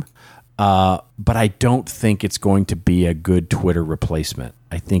platform. But I don't think it's going to be a good Twitter replacement.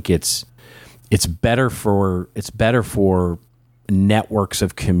 I think it's better for networks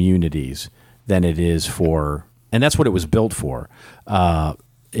of communities than it is for, and that's what it was built for.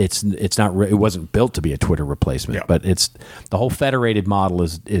 It wasn't built to be a Twitter replacement, but the whole federated model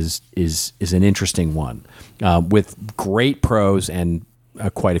is an interesting one with great pros and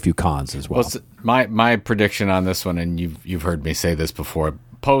quite a few cons as well. My prediction on this one, and you've heard me say this before.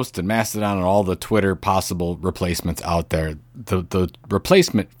 Post and Mastodon and all the Twitter possible replacements out there. The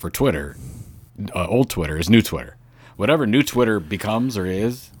replacement for Twitter, old Twitter, is new Twitter. Whatever new Twitter becomes or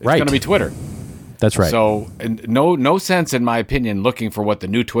is, it's going to be Twitter. That's right. So no sense, in my opinion, looking for what the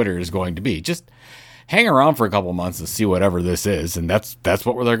new Twitter is going to be. Just hang around for a couple months and see whatever this is, and that's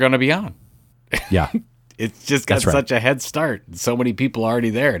what they're going to be on. Yeah. It's just got such a head start. So many people already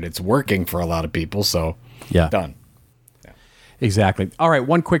there, and it's working for a lot of people. So done. Exactly. All right,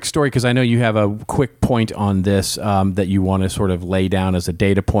 one quick story, because I know you have a quick point on this that you want to sort of lay down as a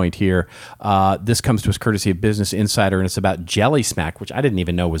data point here. This comes to us courtesy of Business Insider, and it's about Jelly Smack, which I didn't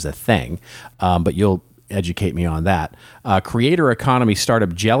even know was a thing, but you'll educate me on that. Creator economy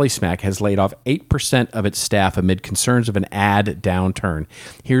startup Jelly Smack has laid off 8% of its staff amid concerns of an ad downturn.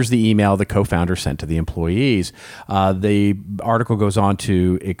 Here's the email the co-founder sent to the employees. The article goes on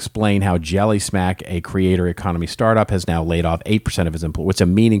to explain how Jelly Smack, a creator economy startup, has now laid off 8% of its employees, which is a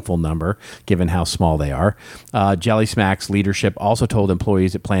meaningful number given how small they are. Jelly Smack's leadership also told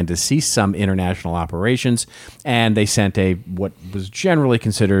employees it planned to cease some international operations, and they sent what was generally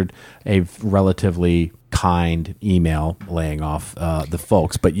considered a relatively kind email laying off the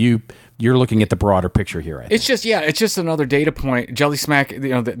folks, but you're looking at the broader picture here. I think. It's just another data point. Jelly Smack,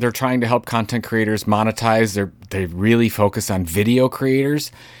 they're trying to help content creators monetize. They really focus on video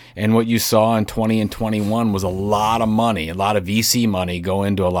creators, and what you saw in 20 and 21 was a lot of money, a lot of VC money go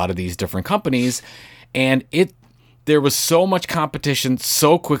into a lot of these different companies, and there was so much competition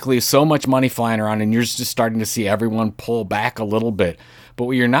so quickly, so much money flying around, and you're just starting to see everyone pull back a little bit. But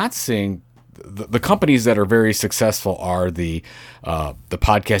what you're not seeing, the companies that are very successful are the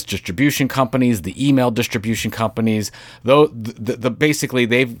podcast distribution companies, the email distribution companies. Though basically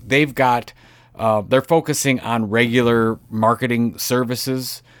they've got they're focusing on regular marketing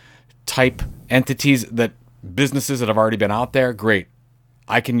services type entities, that businesses that have already been out there. Great,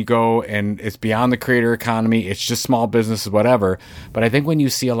 I can go, and it's beyond the creator economy. It's just small businesses, whatever. But I think when you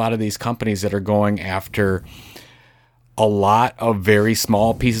see a lot of these companies that are going after a lot of very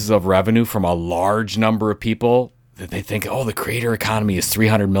small pieces of revenue from a large number of people, that they think, the creator economy is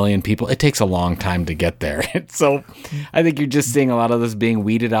 300 million people. It takes a long time to get there. So I think you're just seeing a lot of this being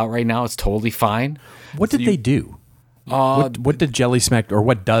weeded out right now. It's totally fine. What did they do? What did Jelly Smack, or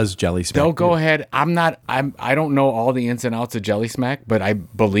what does Jelly Smack They'll go ahead. I don't know all the ins and outs of Jelly Smack, but I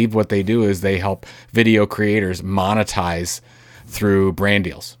believe what they do is they help video creators monetize through brand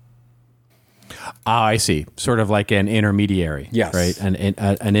deals. I see. Sort of like an intermediary. Yes. Right?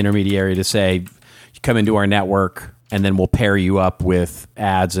 An intermediary to say, you come into our network, and then we'll pair you up with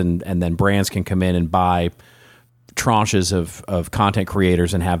ads, and then brands can come in and buy tranches of content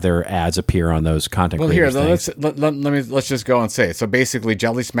creators and have their ads appear on those content creators. Well, here, let's just go and say it. So basically,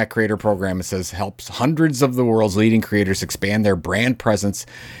 Jelly Smack Creator Program, it says, helps hundreds of the world's leading creators expand their brand presence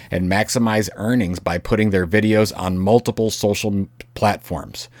and maximize earnings by putting their videos on multiple social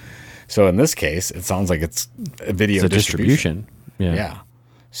platforms. So in this case, it sounds like it's a video distribution. Yeah.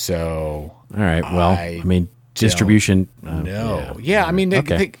 So all right. Well, I mean, distribution. No. Yeah. I mean,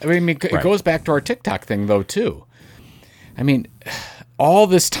 it goes back to our TikTok thing though too. I mean, all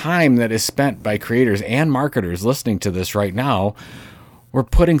this time that is spent by creators and marketers listening to this right now, we're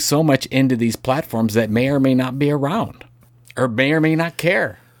putting so much into these platforms that may or may not be around, or may not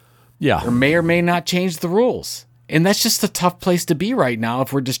care, or may not change the rules. And that's just a tough place to be right now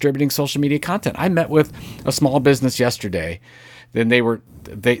if we're distributing social media content. I met with a small business yesterday. Then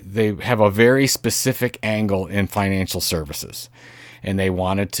they have a very specific angle in financial services, and they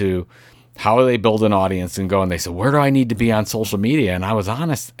wanted to. How do they build an audience and go? And they said, where do I need to be on social media? And I was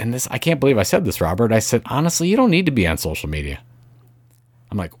honest. And I can't believe I said this, Robert. I said, honestly, you don't need to be on social media.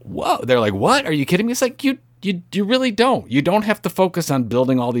 I'm like, whoa. They're like, what? Are you kidding me? It's like, you really don't. You don't have to focus on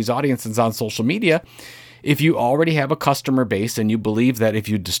building all these audiences on social media. If you already have a customer base and you believe that if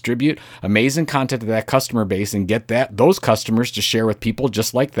you distribute amazing content to that customer base and get those customers to share with people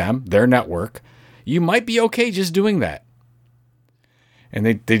just like them, their network, you might be okay just doing that. And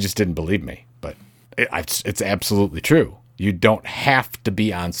they just didn't believe me, but it's absolutely true. You don't have to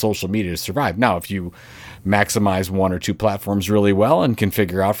be on social media to survive. Now, if you maximize one or two platforms really well and can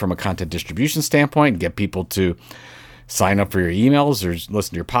figure out from a content distribution standpoint and get people to sign up for your emails or listen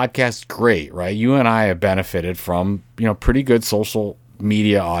to your podcast, great, right? You and I have benefited from, pretty good social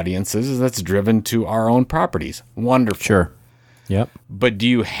media audiences that's driven to our own properties. Wonderful. Sure. Yep. But do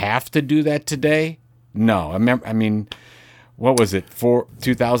you have to do that today? No. What was it? For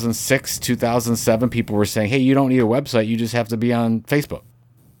 2006, 2007, people were saying, hey, you don't need a website. You just have to be on Facebook.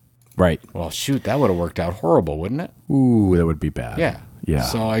 Right. Well, shoot, that would have worked out horrible, wouldn't it? Ooh, that would be bad. Yeah.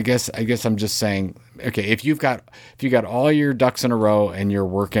 So I guess I'm just saying, okay, if you got all your ducks in a row and you're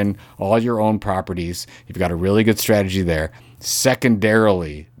working all your own properties, you've got a really good strategy there.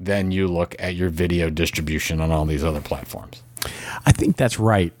 Secondarily, then you look at your video distribution on all these other platforms. I think that's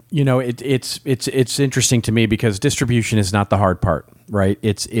right. It's interesting to me because distribution is not the hard part, right?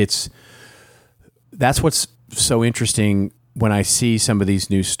 That's what's so interesting when I see some of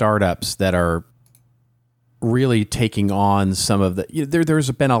these new startups that are really taking on some of the. There's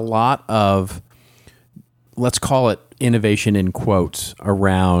been a lot of, let's call it innovation in quotes,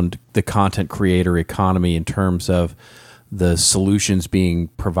 around the content creator economy in terms of the solutions being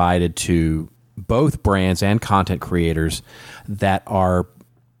provided to both brands and content creators that are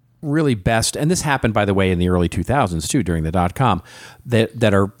really best. And this happened, by the way, in the early 2000s too, during the .com,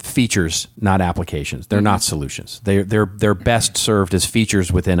 that are features, not applications. They're not solutions. They're best served as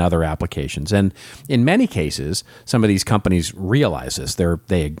features within other applications. And in many cases, some of these companies realize this.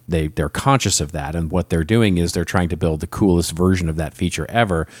 They're conscious of that. And what they're doing is they're trying to build the coolest version of that feature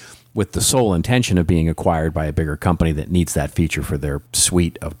ever, with the sole intention of being acquired by a bigger company that needs that feature for their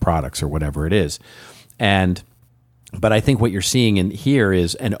suite of products or whatever it is. But I think what you're seeing in here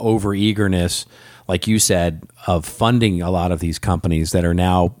is an overeagerness, like you said, of funding a lot of these companies that are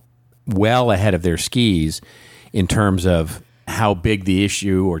now well ahead of their skis in terms of how big the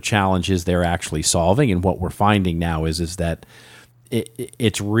issue or challenges they're actually solving. And what we're finding now is that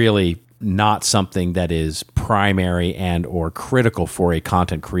it's really not something that is primary and or critical for a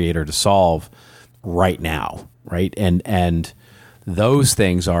content creator to solve right now, right? And those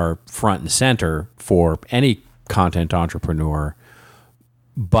things are front and center for any content entrepreneur,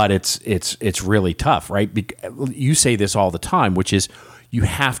 but it's really tough, right? You say this all the time, which is you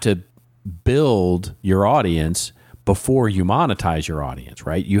have to build your audience before you monetize your audience,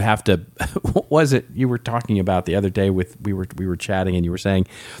 right? You have to. What was it you were talking about the other day? We were chatting, and you were saying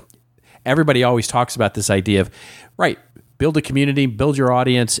everybody always talks about this idea of, right, build a community, build your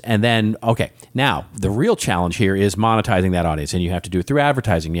audience, and then, okay, now the real challenge here is monetizing that audience, and you have to do it through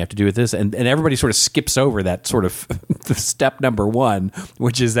advertising, you have to do it this, and everybody sort of skips over that sort of step number one,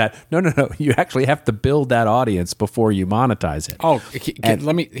 which is that, no, you actually have to build that audience before you monetize it. Oh,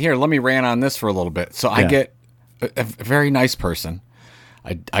 let me rant on this for a little bit. So I get a very nice person.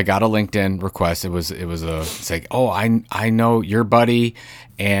 I got a LinkedIn request. It's like, oh, I know your buddy,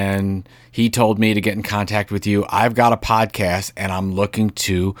 and he told me to get in contact with you. I've got a podcast, and I'm looking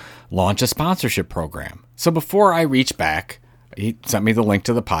to launch a sponsorship program. So before I reach back, he sent me the link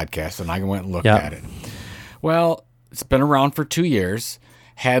to the podcast, and I went and looked at it. Well, it's been around for 2 years,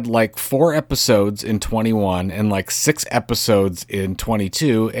 had like 4 episodes in 21 and like 6 episodes in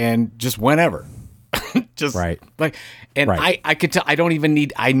 22, and just whenever. Just Right. like, and Right. I could tell, I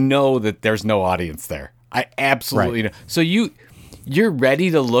know that there's no audience there. I absolutely know. So you're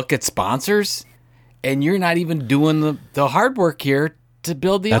ready to look at sponsors and you're not even doing the hard work here to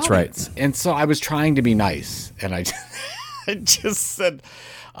build the That's right. audience. And so I was trying to be nice, and I just said,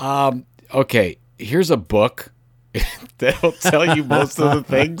 okay, here's a book that'll tell you most of the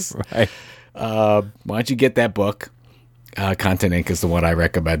things. Right. Why don't you get that book? Content Inc. is the one I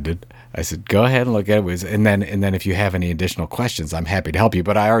recommended. I said, go ahead and look at it. And then if you have any additional questions, I'm happy to help you.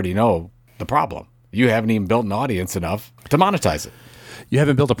 But I already know the problem. You haven't even built an audience enough to monetize it. You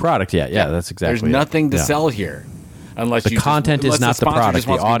haven't built a product yet. Yeah, that's exactly There's nothing to Yeah. sell here. Unless The content is not the sponsor product. just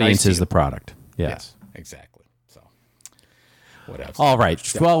The wants to be nice audience to is you. the product. Yes. Yeah, exactly. So, what else? All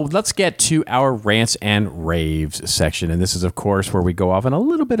right. Well, let's get to our rants and raves section. And this is, of course, where we go off on a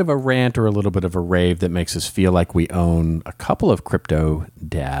little bit of a rant or a little bit of a rave that makes us feel like we own a couple of crypto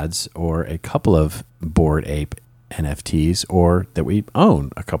dads or a couple of Bored Ape NFTs, or that we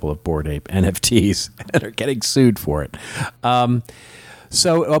own a couple of Bored Ape NFTs and are getting sued for it.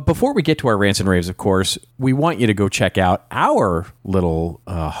 So before we get to our rants and raves, of course, we want you to go check out our little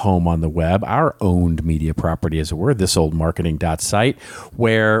home on the web, our owned media property, as it were, thisoldmarketing.site,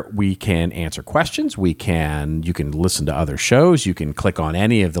 where we can answer questions. You can listen to other shows. You can click on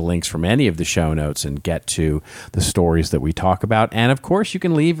any of the links from any of the show notes and get to the stories that we talk about. And of course, you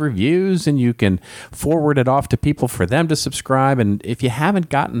can leave reviews and you can forward it off to people for them to subscribe. And if you haven't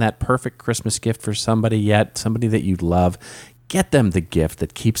gotten that perfect Christmas gift for somebody yet, somebody that you love, get them the gift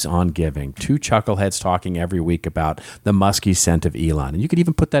that keeps on giving. Two chuckleheads talking every week about the musky scent of Elon. And you could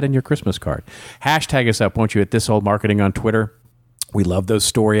even put that in your Christmas card. Hashtag us up, won't you, at This Old Marketing on Twitter. We love those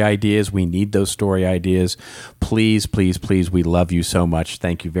story ideas. We need those story ideas. Please, please, please, we love you so much.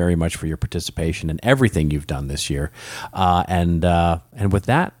 Thank you very much for your participation and everything you've done this year. And with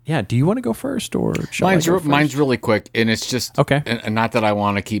that, yeah, do you want to go first, or shall I go first? Mine's really quick, and it's just Okay. And not that I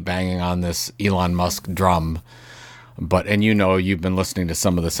want to keep banging on this Elon Musk drum. And you've been listening to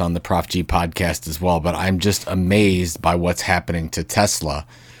some of this on the Prof G podcast as well, but I'm just amazed by what's happening to Tesla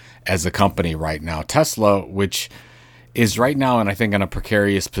as a company right now. Tesla, which is right now, and I think in a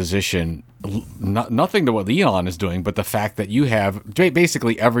precarious position, nothing to what Elon is doing, but the fact that you have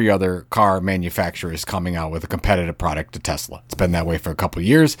basically every other car manufacturer is coming out with a competitive product to Tesla. It's been that way for a couple of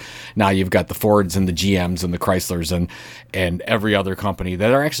years. Now you've got the Fords and the GMs and the Chryslers and every other company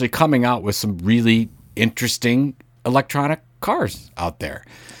that are actually coming out with some really interesting electronic cars out there.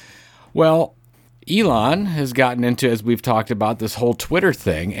 Well, Elon has gotten into, as we've talked about, this whole Twitter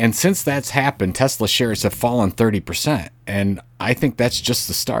thing. And since that's happened, Tesla shares have fallen 30%. And I think that's just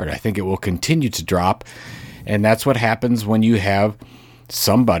the start. I think it will continue to drop. And that's what happens when you have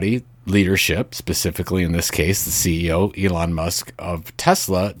somebody, leadership, specifically in this case, the CEO, Elon Musk of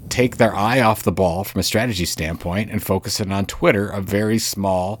Tesla, take their eye off the ball from a strategy standpoint and focus it on Twitter, a very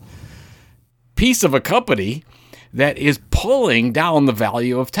small piece of a company that is pulling down the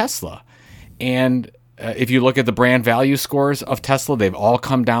value of Tesla. And if you look at the brand value scores of Tesla, they've all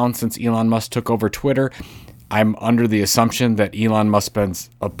come down since Elon Musk took over Twitter. I'm under the assumption that Elon Musk spends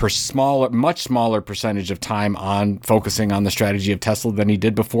a much smaller percentage of time on focusing on the strategy of Tesla than he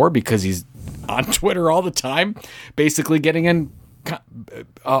did before, because he's on Twitter all the time, basically getting in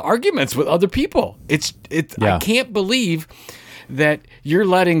arguments with other people. I can't believe that you're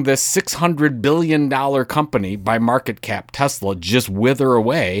letting this $600 billion company by market cap, Tesla, just wither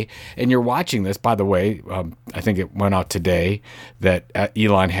away. And you're watching this, by the way, I think it went out today that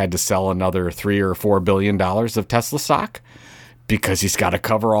Elon had to sell another $3 or $4 billion of Tesla stock because he's got to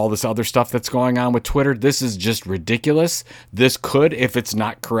cover all this other stuff that's going on with Twitter. This is just ridiculous. This could, if it's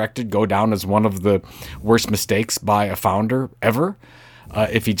not corrected, go down as one of the worst mistakes by a founder ever,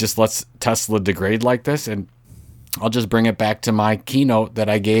 if he just lets Tesla degrade like this. And I'll just bring it back to my keynote that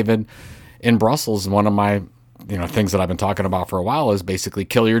I gave in Brussels. One of my things that I've been talking about for a while is basically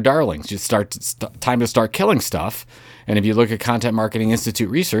kill your darlings. You time to start killing stuff. And if you look at Content Marketing Institute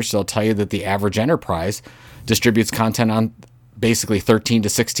research, they'll tell you that the average enterprise distributes content on basically 13 to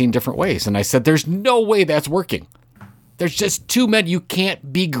 16 different ways. And I said, there's no way that's working. There's just too many. You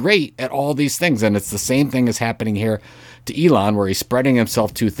can't be great at all these things. And it's the same thing is happening here to Elon, where he's spreading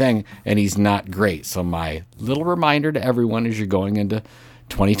himself too thin and he's not great. So my little reminder to everyone as you're going into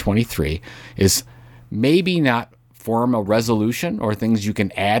 2023 is maybe not form a resolution or things you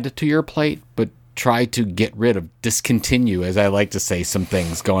can add to your plate, but try to discontinue, as I like to say, some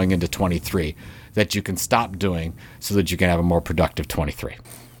things going into 23 that you can stop doing so that you can have a more productive 23.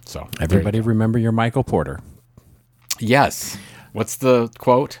 So everybody remember your Michael Porter. Yes. What's the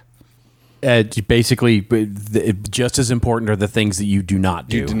quote? Basically, just as important are the things that you do not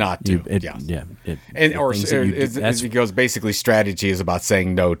do. You do not do. As he goes, basically, strategy is about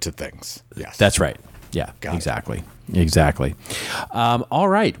saying no to things. Yes, that's right. Yeah, exactly. All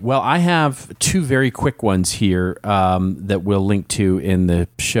right. Well, I have two very quick ones here that we'll link to in the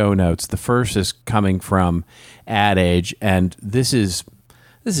show notes. The first is coming from Ad Age, and this is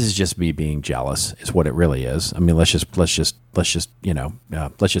just me being jealous. Is what it really is. I mean, let's just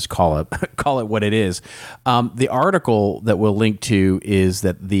call it what it is. The article that we'll link to is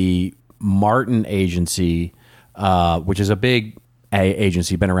that the Martin Agency, which is a big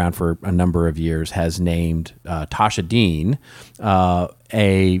agency, been around for a number of years, has named Tasha Dean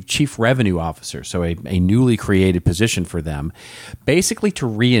a chief revenue officer, so a newly created position for them, basically to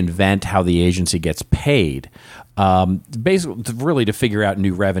reinvent how the agency gets paid, basically really to figure out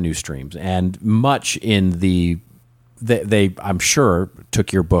new revenue streams. And much in they I'm sure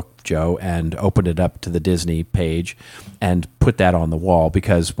took your book, Joe, and opened it up to the Disney page and put that on the wall,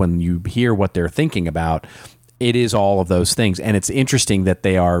 because when you hear what they're thinking about, it is all of those things. And it's interesting that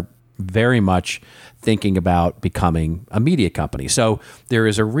they are very much thinking about becoming a media company. So there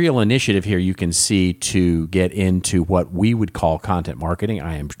is a real initiative here you can see to get into what we would call content marketing.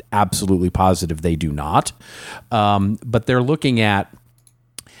 I am absolutely positive they do not. But they're looking at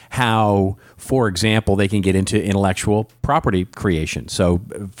how, for example, they can get into intellectual property creation. So,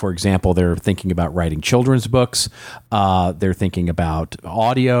 for example, they're thinking about writing children's books. They're thinking about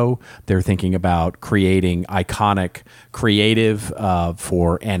audio. They're thinking about creating iconic creative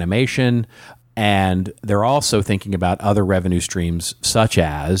for animation. And they're also thinking about other revenue streams, such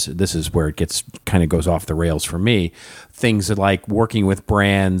as, this is where it gets kind of goes off the rails for me, things like working with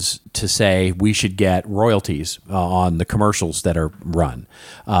brands to say we should get royalties on the commercials that are run.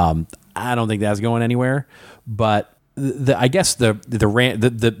 I don't think that's going anywhere, but I guess the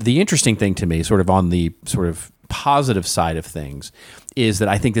interesting thing to me, sort of on the sort of positive side of things, is that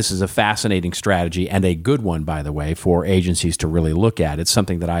I think this is a fascinating strategy, and a good one, by the way, for agencies to really look at. It's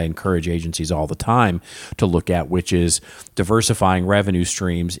something that I encourage agencies all the time to look at, which is diversifying revenue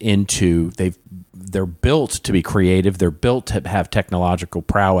streams into they're built to be creative. They're built to have technological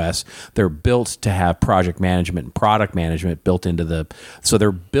prowess. They're built to have project management and product management built into so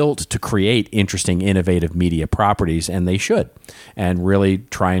they're built to create interesting, innovative media properties, and they should, and really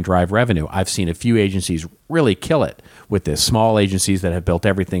try and drive revenue. I've seen a few agencies really kill it with this. Small agencies that have built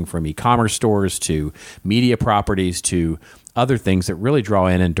everything from e-commerce stores to media properties to other things that really draw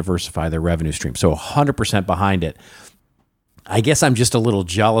in and diversify their revenue stream. So 100% behind it. I guess I'm just a little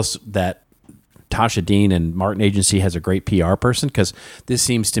jealous that Tasha Dean and Martin Agency has a great PR person, because this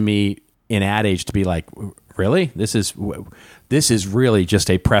seems to me in Ad Age to be like, really? This is really just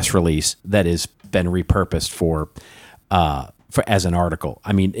a press release that has been repurposed for as an article.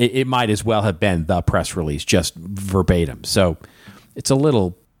 I mean, it might as well have been the press release, just verbatim. So it's a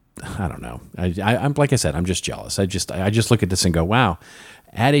little, I don't know. I'm like I said, I'm just jealous. I just look at this and go, wow.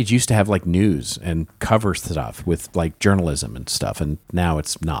 Ad Age used to have like news and cover stuff with like journalism and stuff, and now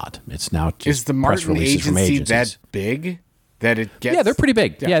it's not. It's now just is the Martin Agency that big that it gets? Yeah, they're pretty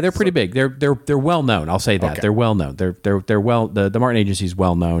big. Yeah, they're pretty big. They're well known. I'll say that. Okay. They're well known. They're well. The Martin Agency is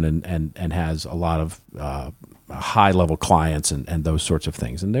well known and has a lot of high level clients and those sorts of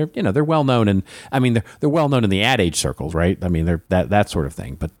things. And they're well known, and I mean they're well known in the Ad Age circles, right? I mean they're that sort of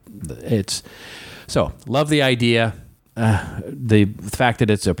thing. But it's so love the idea. The fact that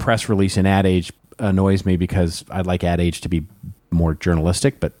it's a press release in Ad Age annoys me, because I'd like Ad Age to be more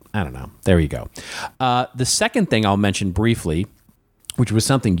journalistic, but I don't know. There you go. The second thing I'll mention briefly, which was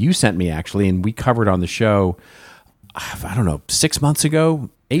something you sent me actually, and we covered on the show, I don't know, 6 months ago,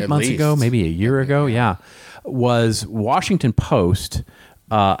 8 months ago, maybe a year ago. Yeah. Was Washington Post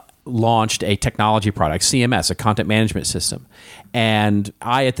launched a technology product, CMS, a content management system. And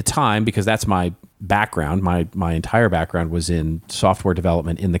I, at the time, because that's my background, my entire background was in software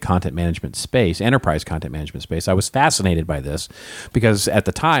development in the content management space, enterprise content management space. I was fascinated by this because at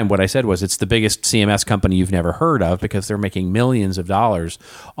the time what I said was it's the biggest CMS company you've never heard of, because they're making millions of dollars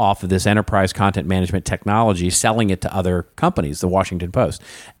off of this enterprise content management technology, selling it to other companies, the Washington Post.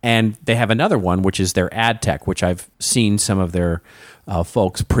 And they have another one, which is their ad tech, which I've seen some of their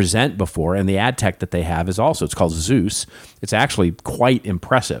folks present before, and the ad tech that they have is also, it's called Zeus. It's actually quite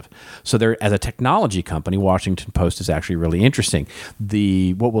impressive. So they're, as a technology company, Washington Post is actually really interesting.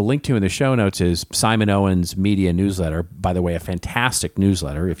 What we'll link to in the show notes is Simon Owen's media newsletter. By the way, a fantastic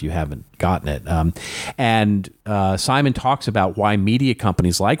newsletter if you haven't gotten it. And Simon talks about why media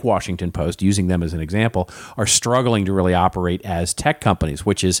companies like Washington Post, using them as an example, are struggling to really operate as tech companies,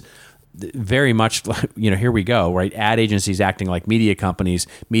 which is very much, here we go, right? Ad agencies acting like media companies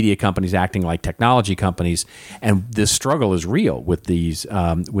acting like technology companies, and this struggle is real with these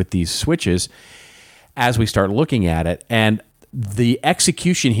switches as we start looking at it. And the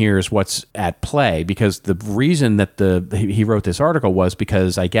execution here is what's at play, because the reason that he wrote this article was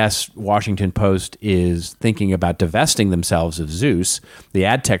because I guess Washington Post is thinking about divesting themselves of Zeus, the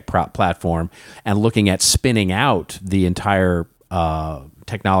ad tech platform, and looking at spinning out the entire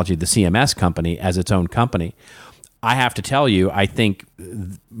technology, the CMS company, as its own company. I have to tell you, I think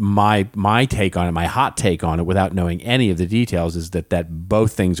my take on it, my hot take on it, without knowing any of the details, is that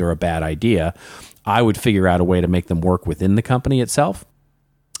both things are a bad idea. I would figure out a way to make them work within the company itself,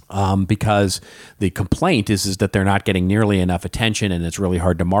 because the complaint is that they're not getting nearly enough attention, and it's really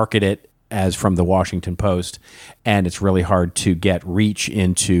hard to market it as from the Washington Post, and it's really hard to get reach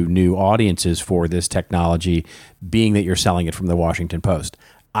into new audiences for this technology, being that you're selling it from the Washington Post.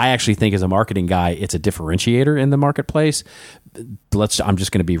 I actually think, as a marketing guy, it's a differentiator in the marketplace. I'm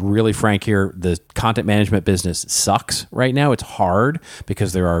just going to be really frank here. The content management business sucks right now. It's hard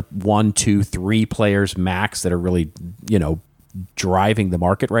because there are 1, 2, 3 players max that are really, driving the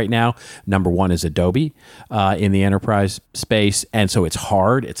market right now. Number one is Adobe in the enterprise space. And so it's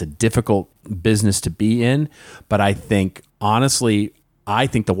hard. It's a difficult business to be in. But I think, honestly,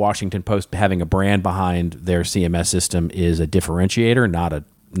 the Washington Post having a brand behind their CMS system is a differentiator, not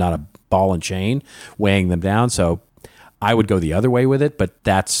a ball and chain weighing them down. So I would go the other way with it, but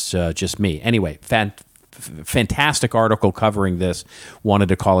that's just me. Anyway, fantastic article covering this. Wanted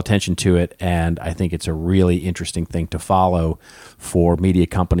to call attention to it, and I think it's a really interesting thing to follow for media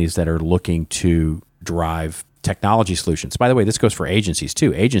companies that are looking to drive technology solutions. By the way, this goes for agencies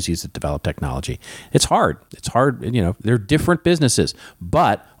too. Agencies that develop technology. It's hard. They're different businesses,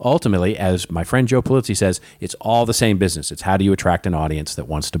 but ultimately, as my friend Joe Polizzi says, it's all the same business. It's how do you attract an audience that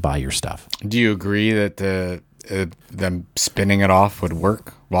wants to buy your stuff. Do you agree that them spinning it off would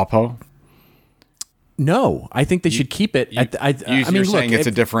work, WAPO? No, I think they should keep it. You're saying it's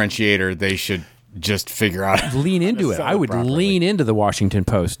a differentiator. They should just figure out lean into it. I would lean into the Washington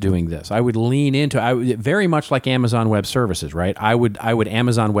Post doing this. I would lean into very much like Amazon Web Services, right? I would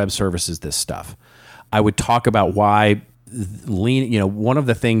Amazon Web Services this stuff. I would talk about why one of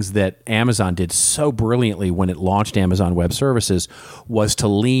the things that Amazon did so brilliantly when it launched Amazon Web Services was to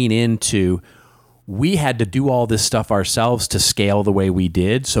lean into, we had to do all this stuff ourselves to scale the way we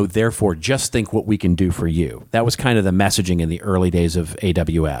did, so therefore just think what we can do for you. That was kind of the messaging in the early days of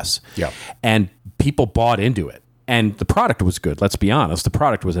AWS. Yeah. And people bought into it. And the product was good, let's be honest. The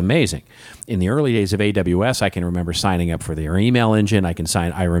product was amazing. In the early days of AWS, I can remember signing up for their email engine.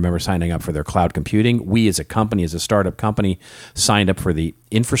 I remember signing up for their cloud computing. We as a company, as a startup company, signed up for the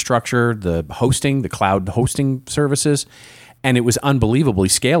infrastructure, the hosting, the cloud hosting services. And it was unbelievably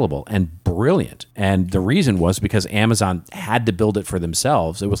scalable and brilliant. And the reason was because Amazon had to build it for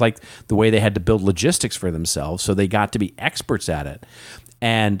themselves. It was like the way they had to build logistics for themselves, so they got to be experts at it.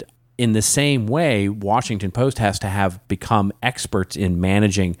 And in the same way, Washington Post has to have become experts in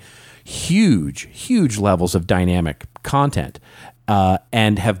managing huge, huge levels of dynamic content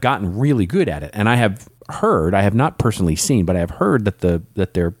and have gotten really good at it. And I have not personally seen, but I have heard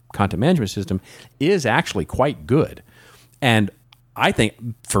that their content management system is actually quite good. And I think,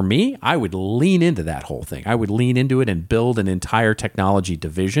 for me, I would lean into that whole thing. I would lean into it and build an entire technology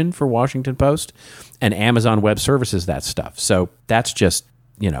division for Washington Post, and Amazon Web Services that stuff. So that's just,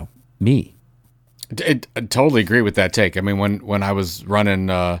 me. I totally agree with that take. I mean, when I was running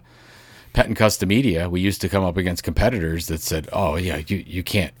Pet and Custom Media, we used to come up against competitors that said, "Oh yeah, you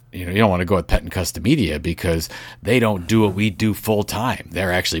can't, you don't want to go with Pet and Custom Media because they don't do what we do full time.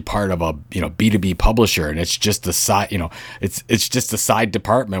 They're actually part of a B2B publisher, and it's just a side, it's just a side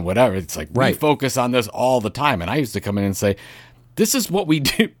department, whatever. It's like we focus on this all the time." And I used to come in and say, "This is what we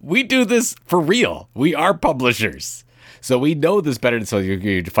do. We do this for real. We are publishers." So we know this better, so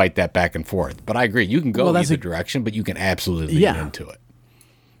you fight that back and forth. But I agree, you can go either direction, but you can absolutely lean into it.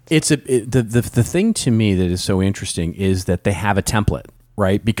 The thing to me that is so interesting is that they have a template,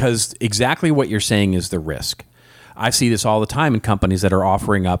 right? Because exactly what you're saying is the risk. I see this all the time in companies that are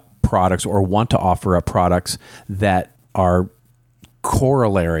offering up products or want to offer up products that are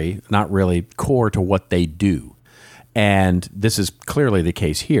corollary, not really core to what they do. And this is clearly the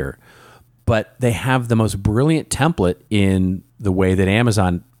case here. But they have the most brilliant template in the way that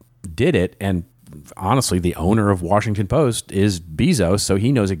Amazon did it. And honestly, the owner of Washington Post is Bezos, so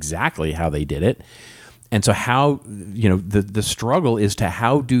he knows exactly how they did it. And so the struggle is to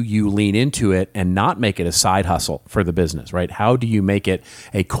how do you lean into it and not make it a side hustle for the business, right? How do you make it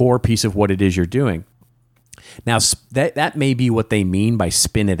a core piece of what it is you're doing? Now, that may be what they mean by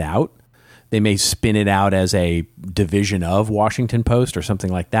spin it out, They may spin it out as a division of Washington Post or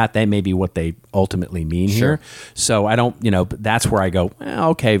something like that. That may be what they ultimately mean here. So I don't, that's where I go,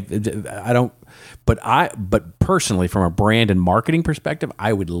 okay, I don't. But personally, from a brand and marketing perspective,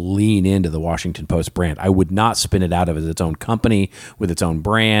 I would lean into the Washington Post brand. I would not spin it out of its own company, with its own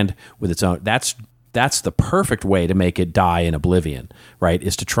brand, with its own. That's the perfect way to make it die in oblivion, right?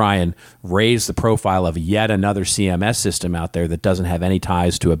 Is to try and raise the profile of yet another CMS system out there that doesn't have any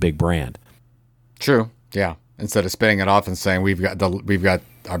ties to a big brand. True. Yeah. Instead of spinning it off and saying we've got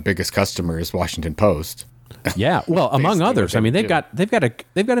our biggest customer is Washington Post. Yeah, well, among others, I mean, they've got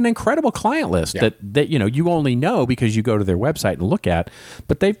an incredible client list that you only know because you go to their website and look at,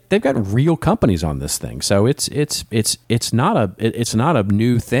 but they've got real companies on this thing, so it's not a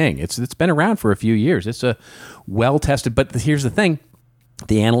new thing. It's been around for a few years. It's a well tested. But here's the thing: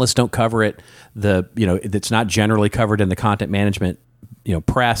 the analysts don't cover it. It's not generally covered in the content management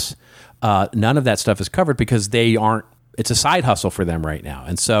press. None of that stuff is covered because they aren't. It's a side hustle for them right now.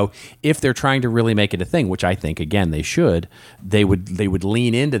 And so if they're trying to really make it a thing, which I think, again, they should, they would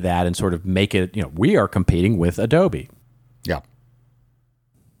lean into that and sort of make it, we are competing with Adobe. Yeah.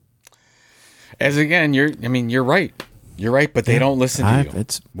 As again, you're right. You're right, but they don't listen to you.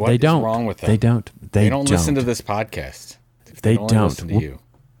 What is wrong with them? They don't. They don't listen to this podcast. They don't listen to you.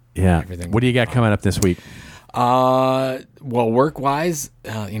 Yeah. What do you got coming up this week? Well, work-wise,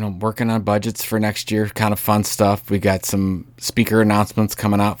 working on budgets for next year, kind of fun stuff. We got some speaker announcements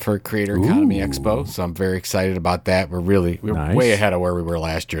coming out for Creator Economy Expo, so I'm very excited about that. We're nice. Way ahead of where we were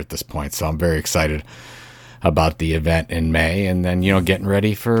last year at this point, so I'm very excited about the event in May, and then getting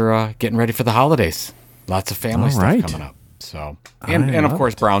ready for the holidays. Lots of family stuff coming up. So and of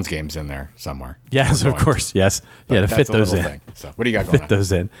course Browns games in there somewhere. Yes, of course. Yes. But to fit those in. Thing. So what do you got going on? Fit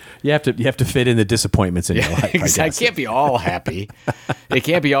those in. You have to fit in the disappointments in your life. Exactly. It can't be all happy. It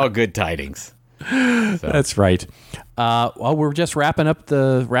can't be all good tidings. So. That's right. Well, we're just wrapping up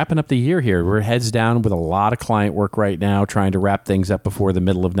the year here. We're heads down with a lot of client work right now, trying to wrap things up before the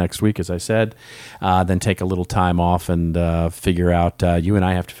middle of next week, as I said. Then take a little time off and figure out. You and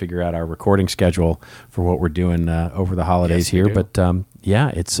I have to figure out our recording schedule for what we're doing over the holidays here. But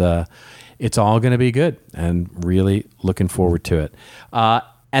it's all going to be good, and really looking forward to it.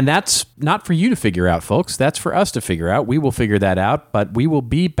 And that's not for you to figure out, folks. That's for us to figure out. We will figure that out, but we will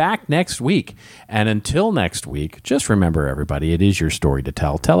be back next week. And until next week, just remember, everybody, it is your story to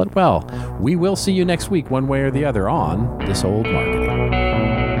tell. Tell it well. We will see you next week, one way or the other, on This Old Marketing.